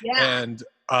terrorist, Yeah. and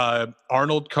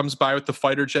Arnold comes by with the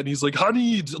fighter jet, and he's like,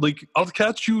 "Honey, like I'll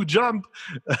catch you, jump!"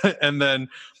 And then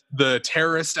the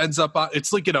terrorist ends up.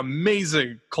 It's like an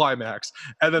amazing climax,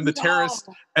 and then the terrorist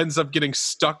No. ends up getting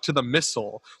stuck to the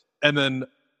missile, and then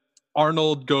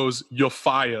Arnold goes, "You're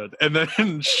fired," and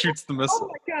then shoots the Oh missile.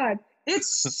 my God. It's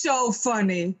so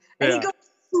funny. And he Yeah, goes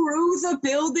through the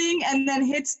building and then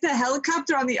hits the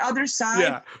helicopter on the other side.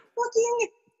 yeah. Fucking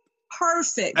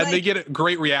perfect. And they Like, get a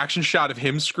great reaction shot of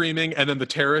him screaming, and then the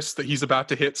terrorist that he's about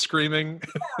to hit screaming.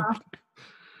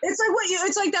 it's like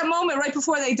it's like that moment right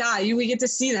before they die. We get to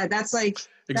see that. That's like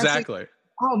Exactly.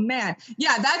 oh man.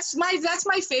 Yeah, that's my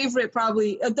favorite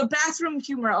probably. The bathroom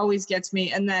humor always gets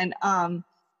me, and then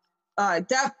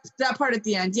that part at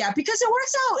the end, yeah, because it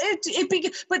works out.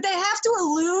 But they have to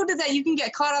allude that you can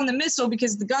get caught on the missile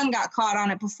because the gun got caught on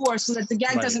it before, so that the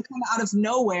gun Right. doesn't come out of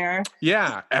nowhere.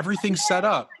 Yeah, everything's set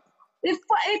up. It's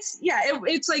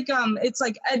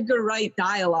like Edgar Wright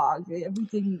dialogue.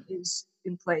 Everything is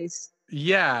in place.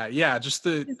 Yeah. Just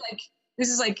the This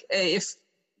is like if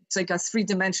it's like a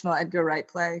 3-dimensional Edgar Wright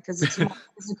play because it's more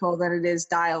physical than it is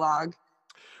dialogue.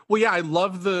 well, yeah, I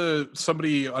love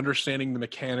somebody understanding the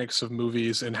mechanics of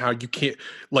movies and how you can't,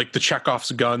 like the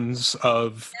Chekhov's guns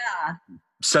of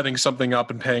setting something up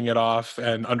and paying it off,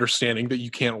 and understanding that you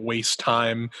can't waste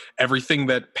time. Everything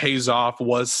that pays off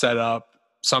was set up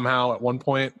somehow at one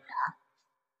point.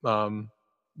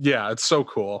 Yeah, it's so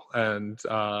cool. And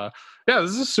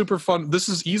this is super fun. This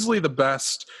is easily the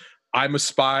best I'm a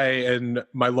spy and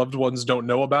my loved ones don't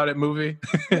know about it movie.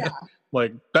 Yeah.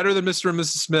 Like better than Mr. and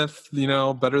Mrs. Smith,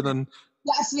 better than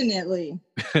Definitely.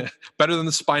 better than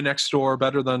The Spy Next Door,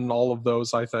 better than all of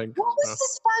those, I think. What was The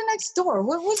Spy Next Door?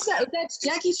 What was that? That's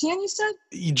Jackie Chan, you said?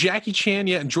 Jackie Chan,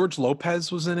 yeah, and George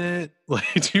Lopez was in it.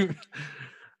 Like, dude,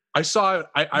 I saw it.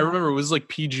 I remember it was like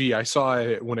PG. I saw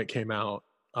it when it came out.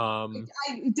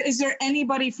 Is there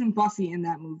anybody from Buffy in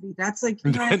that movie? That's like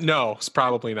no, it's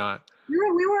probably not. We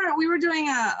were doing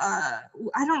I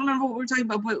don't remember what we were talking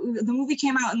about, but the movie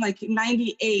came out in like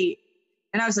 98,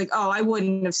 and I was like, oh, I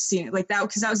wouldn't have seen it like that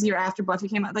because that was the year after Buffy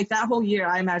came out. Like that whole year,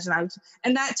 I imagine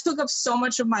and that took up so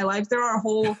much of my life. There are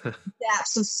whole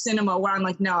gaps of cinema where I'm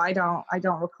like, no, I don't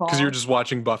recall. Because you were just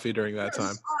watching Buffy during that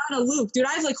time. On a loop, dude.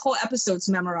 I have like whole episodes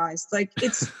memorized. Like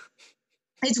it's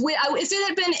weird. If it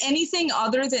had been anything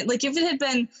other than like if it had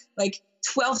been like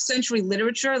 12th century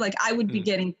literature, like I would be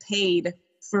getting paid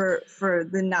for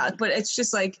the not. But it's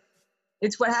just like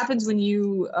it's what happens when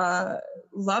you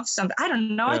love something. I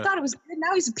don't know. Yeah. I thought it was good.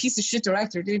 Now he's a piece of shit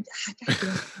director, dude.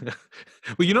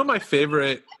 Well, my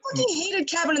favorite. I fucking hated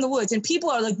Cabin in the Woods, and people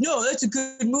are like, "No, that's a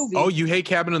good movie." Oh, you hate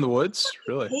Cabin in the Woods?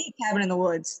 Really? I hate Cabin in the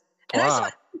Woods. And I saw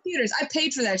it in theaters. I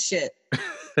paid for that shit.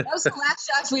 That was the last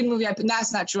Joss Whedon movie.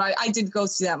 That's not true. I did go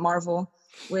see that Marvel,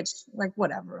 which like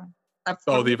whatever.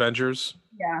 The Avengers.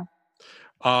 Yeah.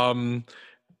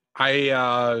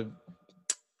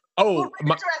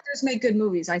 Directors make good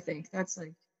movies. I think that's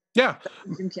like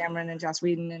Jim Cameron and Joss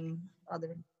Whedon and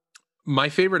other. My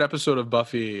favorite episode of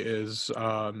Buffy is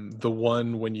the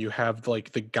one when you have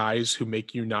like the guys who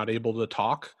make you not able to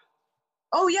talk.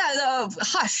 Oh yeah, the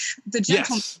Hush, the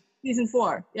Gentleman, season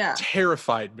 4. Yeah,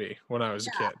 terrified me when I was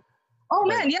a kid. Oh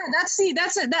man, yeah,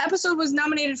 that episode was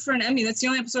nominated for an Emmy. That's the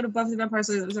only episode of Buffy the Vampire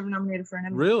Slayer that was ever nominated for an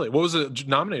Emmy. Really? What was it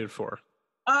nominated for?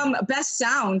 Best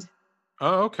sound.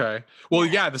 Oh, okay. Well,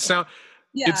 yeah, the sound.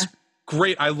 Yeah. It's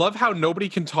great. I love how nobody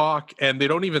can talk and they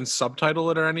don't even subtitle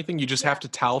it or anything. You just have to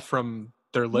tell from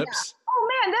their lips. Yeah. Oh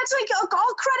man, that's like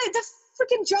all credit to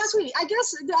freaking Joss Whedon. I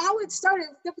guess how it started,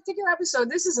 the particular episode.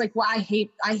 This is like why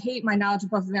I hate my knowledge of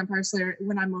Buffy the Vampire Slayer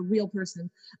when I'm a real person.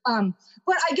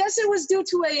 But I guess it was due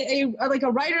to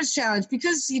a writer's challenge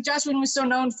because Joss Whedon was so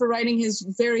known for writing his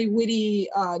very witty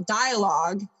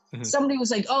dialogue. Mm-hmm. Somebody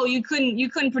was like, "Oh, you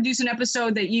couldn't produce an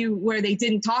episode where they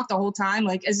didn't talk the whole time,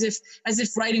 like as if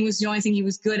writing was the only thing he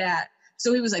was good at."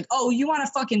 So he was like, "Oh, you want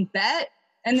to fucking bet?"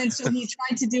 And then so he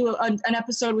tried to do an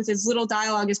episode with as little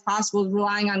dialogue as possible,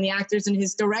 relying on the actors and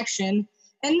his direction.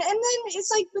 And then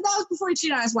it's like, but that was before he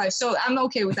cheated on his wife, so I'm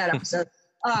okay with that episode.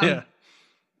 Yeah.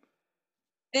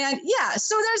 And yeah,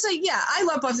 so there's I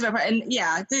love Buffy the Vampire, and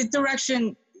yeah, the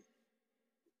direction.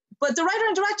 But the writer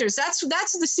and directors, that's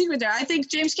the secret there. I think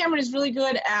James Cameron is really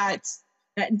good at.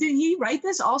 Did he write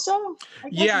this also?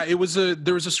 Yeah, there was a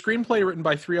screenplay written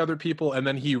by 3 other people, and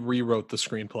then he rewrote the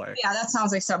screenplay. Yeah, that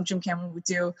sounds like something Jim Cameron would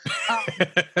do.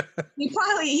 He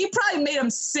probably made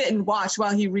him sit and watch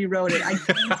while he rewrote it.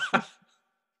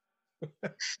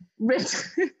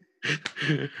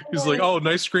 He's like, oh,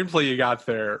 nice screenplay you got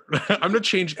there. I'm gonna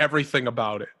change everything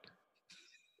about it.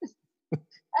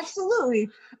 Absolutely.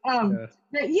 So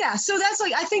that's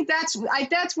like, I think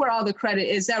that's where all the credit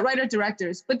is, that writer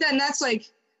directors. But then that's like,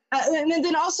 and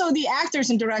then also the actors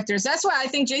and directors. That's why I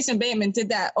think Jason Bateman did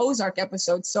that Ozark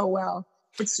episode so well.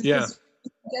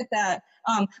 Get that.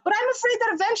 But I'm afraid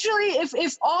that eventually,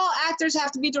 if all actors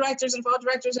have to be directors, and if all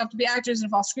directors have to be actors, and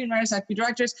if all screenwriters have to be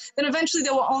directors, then eventually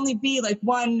there will only be like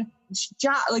one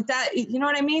job like that. You know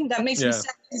what I mean? That makes me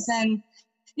sad. Then,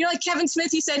 you know, like Kevin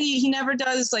Smith, he said he never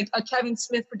does like a Kevin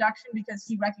Smith production because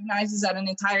he recognizes that an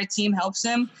entire team helps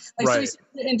him. Like, so he's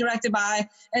written and directed by,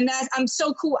 and that I'm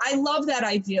so cool. I love that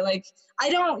idea. Like,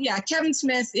 Kevin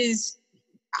Smith is.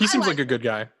 He seems like a good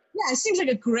guy. Yeah, he seems like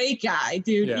a great guy,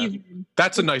 dude. Yeah. Even.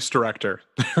 That's a nice director.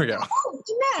 There we go. Oh,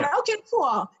 man. Yeah. Okay,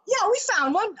 cool. Yeah, we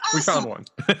found one. Awesome. We found one.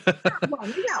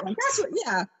 We got one.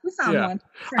 We found one.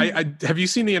 I have you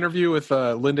seen the interview with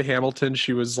Linda Hamilton?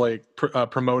 She was like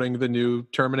promoting the new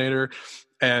Terminator,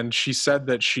 and she said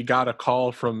that she got a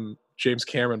call from James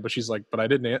Cameron, but she's like, but I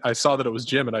didn't. I saw that it was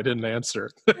Jim, and I didn't answer.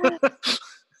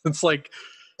 It's like.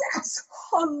 That's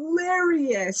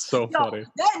hilarious. So funny.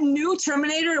 That new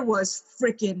Terminator was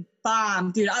freaking bomb,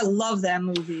 dude. I love that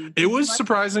movie. It was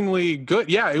surprisingly good.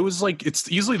 Yeah, it was like,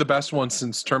 it's easily the best one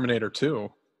since Terminator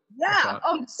 2. Yeah.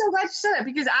 So glad you said that,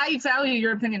 because I value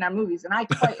your opinion on movies, and I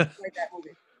quite enjoyed that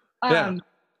movie. I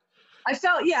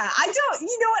felt, I don't,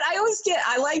 you know what? I always get,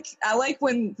 I like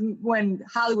when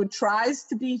Hollywood tries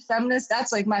to be feminist.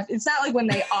 That's like it's not like when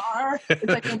they are. It's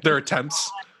like their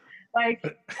attempts.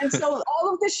 Like, and so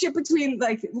all of this shit between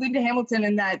like Linda Hamilton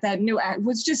and that new act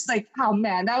was just like, oh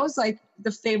man, that was like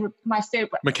my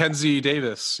favorite. Mackenzie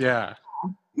Davis, yeah.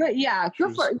 Good, yeah,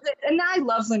 good for. And I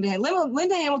love Linda Hamilton.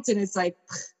 Linda Hamilton is like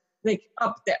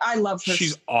up there. I love her.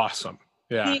 She's awesome.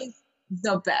 Yeah. She's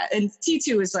the best. And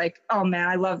T2 is like, oh man,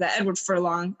 I love that. Edward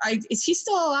Furlong. Is he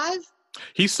still alive?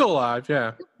 He's still alive,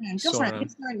 yeah. Good for him.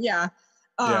 Yeah.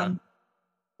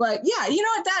 But yeah, you know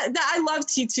what? That I love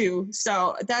T2.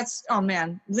 So that's, oh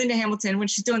man, Linda Hamilton when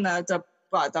she's doing the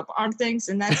arm things,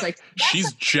 and that's like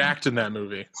she's jacked in that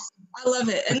movie. I love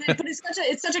it, and then, but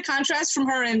it's such a contrast from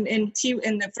her in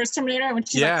the first Terminator when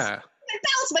she's like, I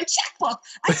balance my checkbook.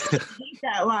 I hate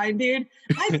that line, dude.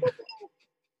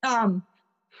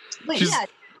 But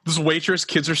this waitress,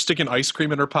 kids are sticking ice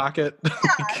cream in her pocket.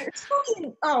 Yeah, it's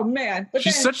fucking, oh man. But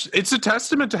it's a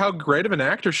testament to how great of an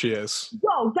actor she is.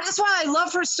 No, that's why I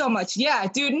love her so much. Yeah,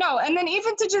 dude, no. And then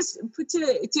even to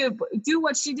do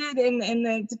what she did in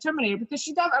the Terminator, because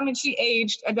she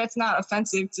aged, and that's not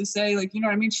offensive to say, like, you know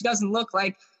what I mean? She doesn't look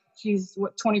like she's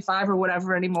 25 or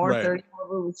whatever anymore, right. 30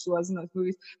 whatever she was in those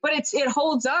movies. But it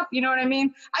holds up, you know what I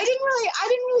mean? I didn't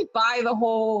really buy the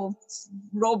whole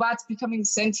robots becoming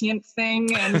sentient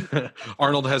thing, and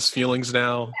Arnold has feelings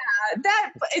now. Yeah,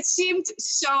 that it seemed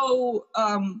so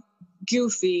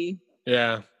goofy.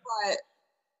 Yeah. But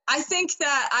I think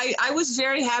that I was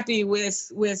very happy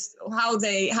with how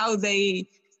they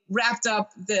wrapped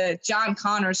up the John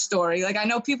Connor story. Like, I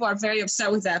know people are very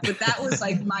upset with that, but that was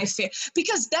like my favorite,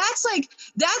 because that's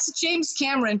James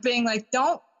Cameron being like,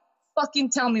 don't fucking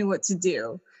tell me what to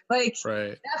do. Like,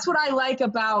 right. That's what I like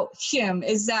about him,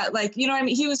 is that, like, you know what I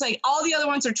mean? He was like, all the other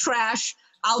ones are trash,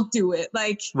 I'll do it.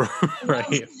 Like,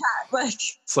 right. Like,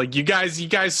 it's like, you guys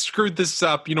screwed this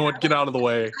up. You know what? Get out of the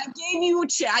way.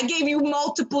 I gave you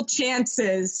multiple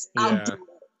chances. Yeah. I'll do it.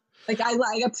 Like,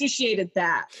 I appreciated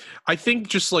that. I think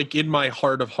just like in my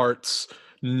heart of hearts,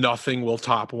 nothing will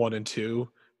top 1 and 2.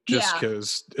 Just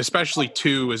because, especially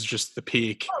 2 is just the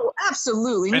peak. Oh,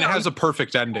 absolutely. And it has a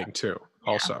perfect ending too.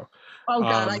 Yeah. Also. Oh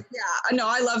god, no,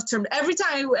 I loved her. Every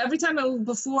time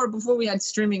before we had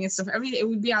streaming and stuff, it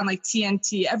would be on like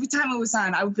TNT. Every time it was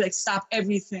on, I would be like, stop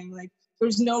everything. Like,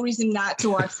 there's no reason not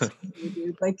to watch this movie,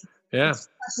 dude. Like, yeah, it's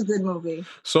such a good movie.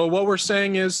 So what we're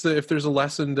saying is that if there's a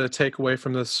lesson to take away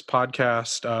from this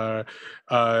podcast,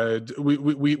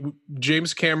 we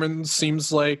James Cameron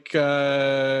seems like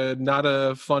not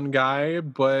a fun guy,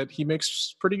 but he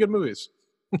makes pretty good movies.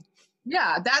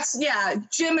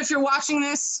 Jim, if you're watching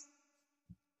this,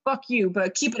 fuck you,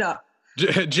 but keep it up.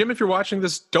 Jim, if you're watching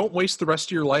this, don't waste the rest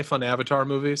of your life on Avatar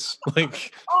movies.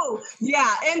 Like, oh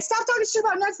yeah, and stop talking shit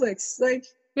about Netflix. Like,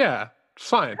 yeah,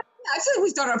 fine. Yeah, I feel like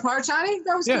we've done our part, Johnny.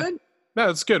 That was good. No,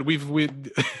 it's good.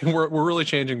 We're really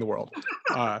changing the world.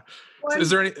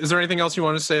 Is there anything else you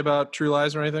want to say about True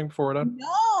Lies or anything before we're done?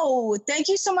 No, thank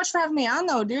you so much for having me on,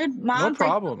 though, dude. Mom, no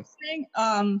problem.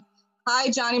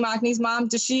 Hi, Johnny Mockney's mom.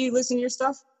 Does she listen to your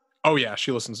stuff? Oh yeah,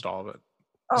 she listens to all of it.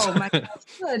 Oh my God,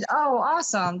 good. Oh,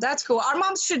 awesome. That's cool. Our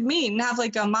moms should meet and have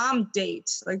like a mom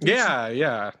date. Like,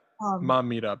 yeah. mom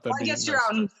meetup. That'd Well, I be guess you're nice.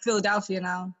 out in Philadelphia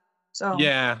now, so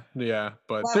Yeah, yeah,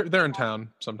 but well, they're in town yeah.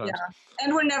 sometimes.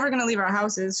 And we're never gonna leave our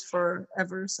houses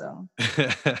forever, so.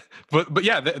 But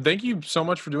yeah, thank you so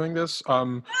much for doing this. Yeah, oh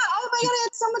my Do, god, I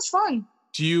had so much fun.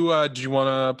 do you want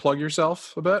to plug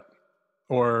yourself a bit,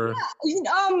 or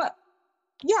Um,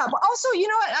 yeah, but also, you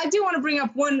know what? I do want to bring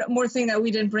up one more thing that we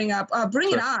didn't bring up. Bring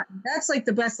It sure? On. That's like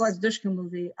the best Les Dushku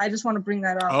movie. I just want to bring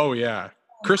that up. Oh yeah, I was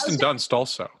Kristen gonna, Dunst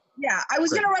also. yeah, I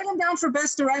was Great. gonna write him down for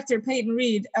best director, Peyton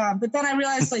Reed. But then I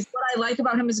realized like what I like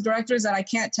about him as a director is that I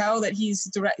can't tell that he's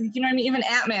direct. You know what I mean? Even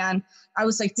Ant-Man, I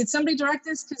was like, did somebody direct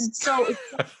this? Because it's so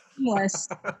seamless.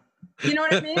 You know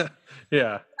what I mean?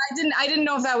 Yeah. I didn't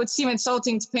know if that would seem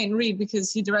insulting to Peyton Reed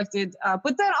because he directed.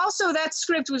 But then also that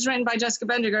script was written by Jessica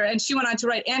Bendiger, and she went on to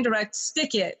write and direct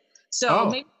Stick It. So Oh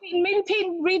maybe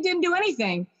Peyton Reed didn't do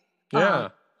anything. yeah.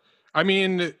 I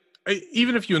mean,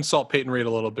 even if you insult Peyton Reed a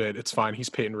little bit, it's fine. He's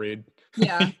Peyton Reed.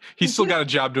 Yeah, He's still got a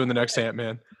job doing the next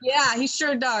Ant-Man. yeah, he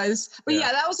sure does. But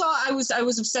yeah, that was all. I was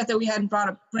upset that we hadn't brought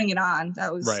up Bring It On.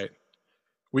 That was right.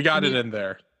 We got it in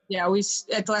there. Yeah, we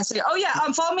at the last second. Oh yeah,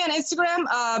 follow me on Instagram,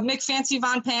 Mick Fancy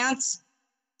Von Pants,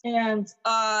 and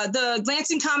the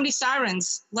Lansing Comedy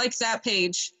Sirens. Like that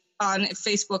page on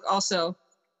Facebook also.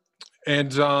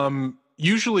 And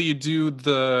usually you do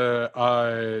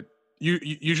the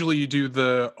usually you do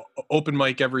the open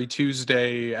mic every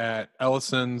Tuesday at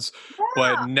Ellison's,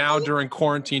 but now during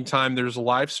quarantine time there's a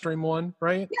live stream one,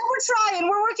 right? Yeah, we're trying.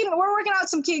 We're working out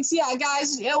some kinks. Yeah,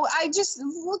 guys. You know, I just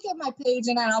look at my page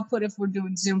and then I'll put if we're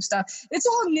doing Zoom stuff. It's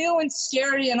all new and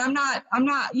scary, and I'm not.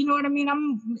 You know what I mean?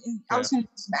 I was gonna do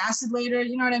some acid later.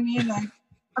 You know what I mean? Like,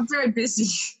 I'm very busy.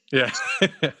 Yeah.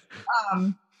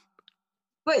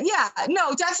 But yeah,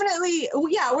 no, definitely.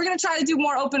 Yeah, we're gonna try to do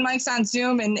more open mics on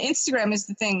Zoom, and Instagram is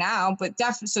the thing now. But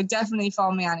definitely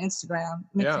follow me on Instagram,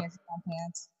 McFancy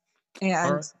Pants.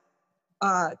 And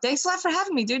thanks a lot for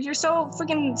having me, dude. You're so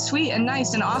freaking sweet and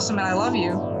nice and awesome, and I love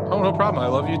you. Oh, no problem. I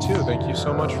love you too. Thank you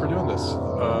so much for doing this.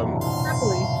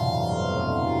 Happily.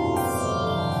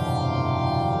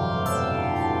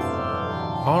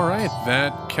 All right,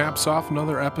 that caps off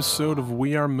another episode of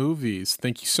We Are Movies.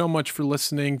 Thank you so much for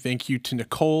listening. Thank you to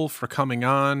Nicole for coming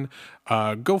on.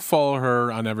 Go follow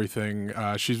her on everything.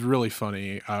 She's really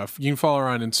funny. You can follow her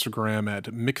on Instagram at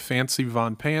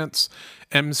McFancyVonPants,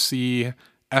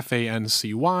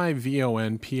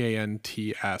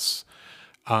 McFancyVonPants.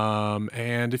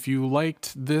 And if you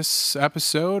liked this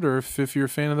episode, or if you're a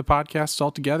fan of the podcast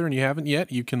altogether and you haven't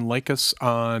yet, you can like us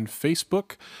on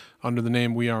Facebook under the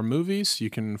name We Are Movies.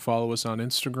 You can follow us on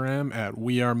Instagram at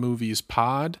We Are Movies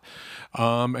Pod.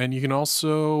 And you can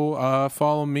also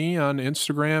follow me on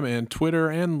Instagram and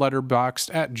Twitter and Letterboxd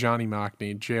at Johnny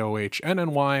Mockney,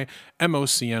 JohnnyMoCny.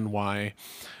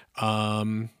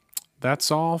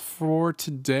 That's all for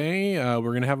today. We're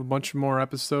going to have a bunch more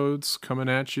episodes coming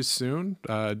at you soon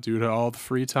due to all the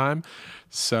free time.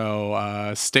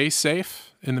 So stay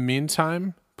safe in the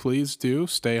meantime. Please do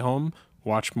stay home.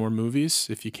 Watch more movies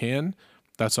if you can.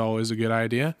 That's always a good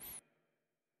idea.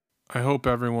 I hope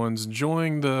everyone's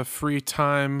enjoying the free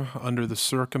time under the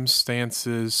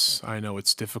circumstances. I know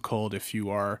it's difficult if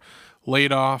you are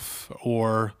laid off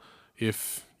or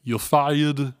if you're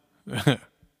fired.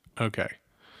 Okay.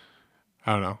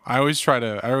 I don't know. I always try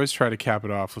to cap it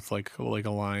off with like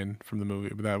a line from the movie,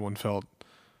 but that one felt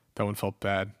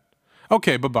bad.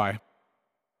 Okay, bye-bye.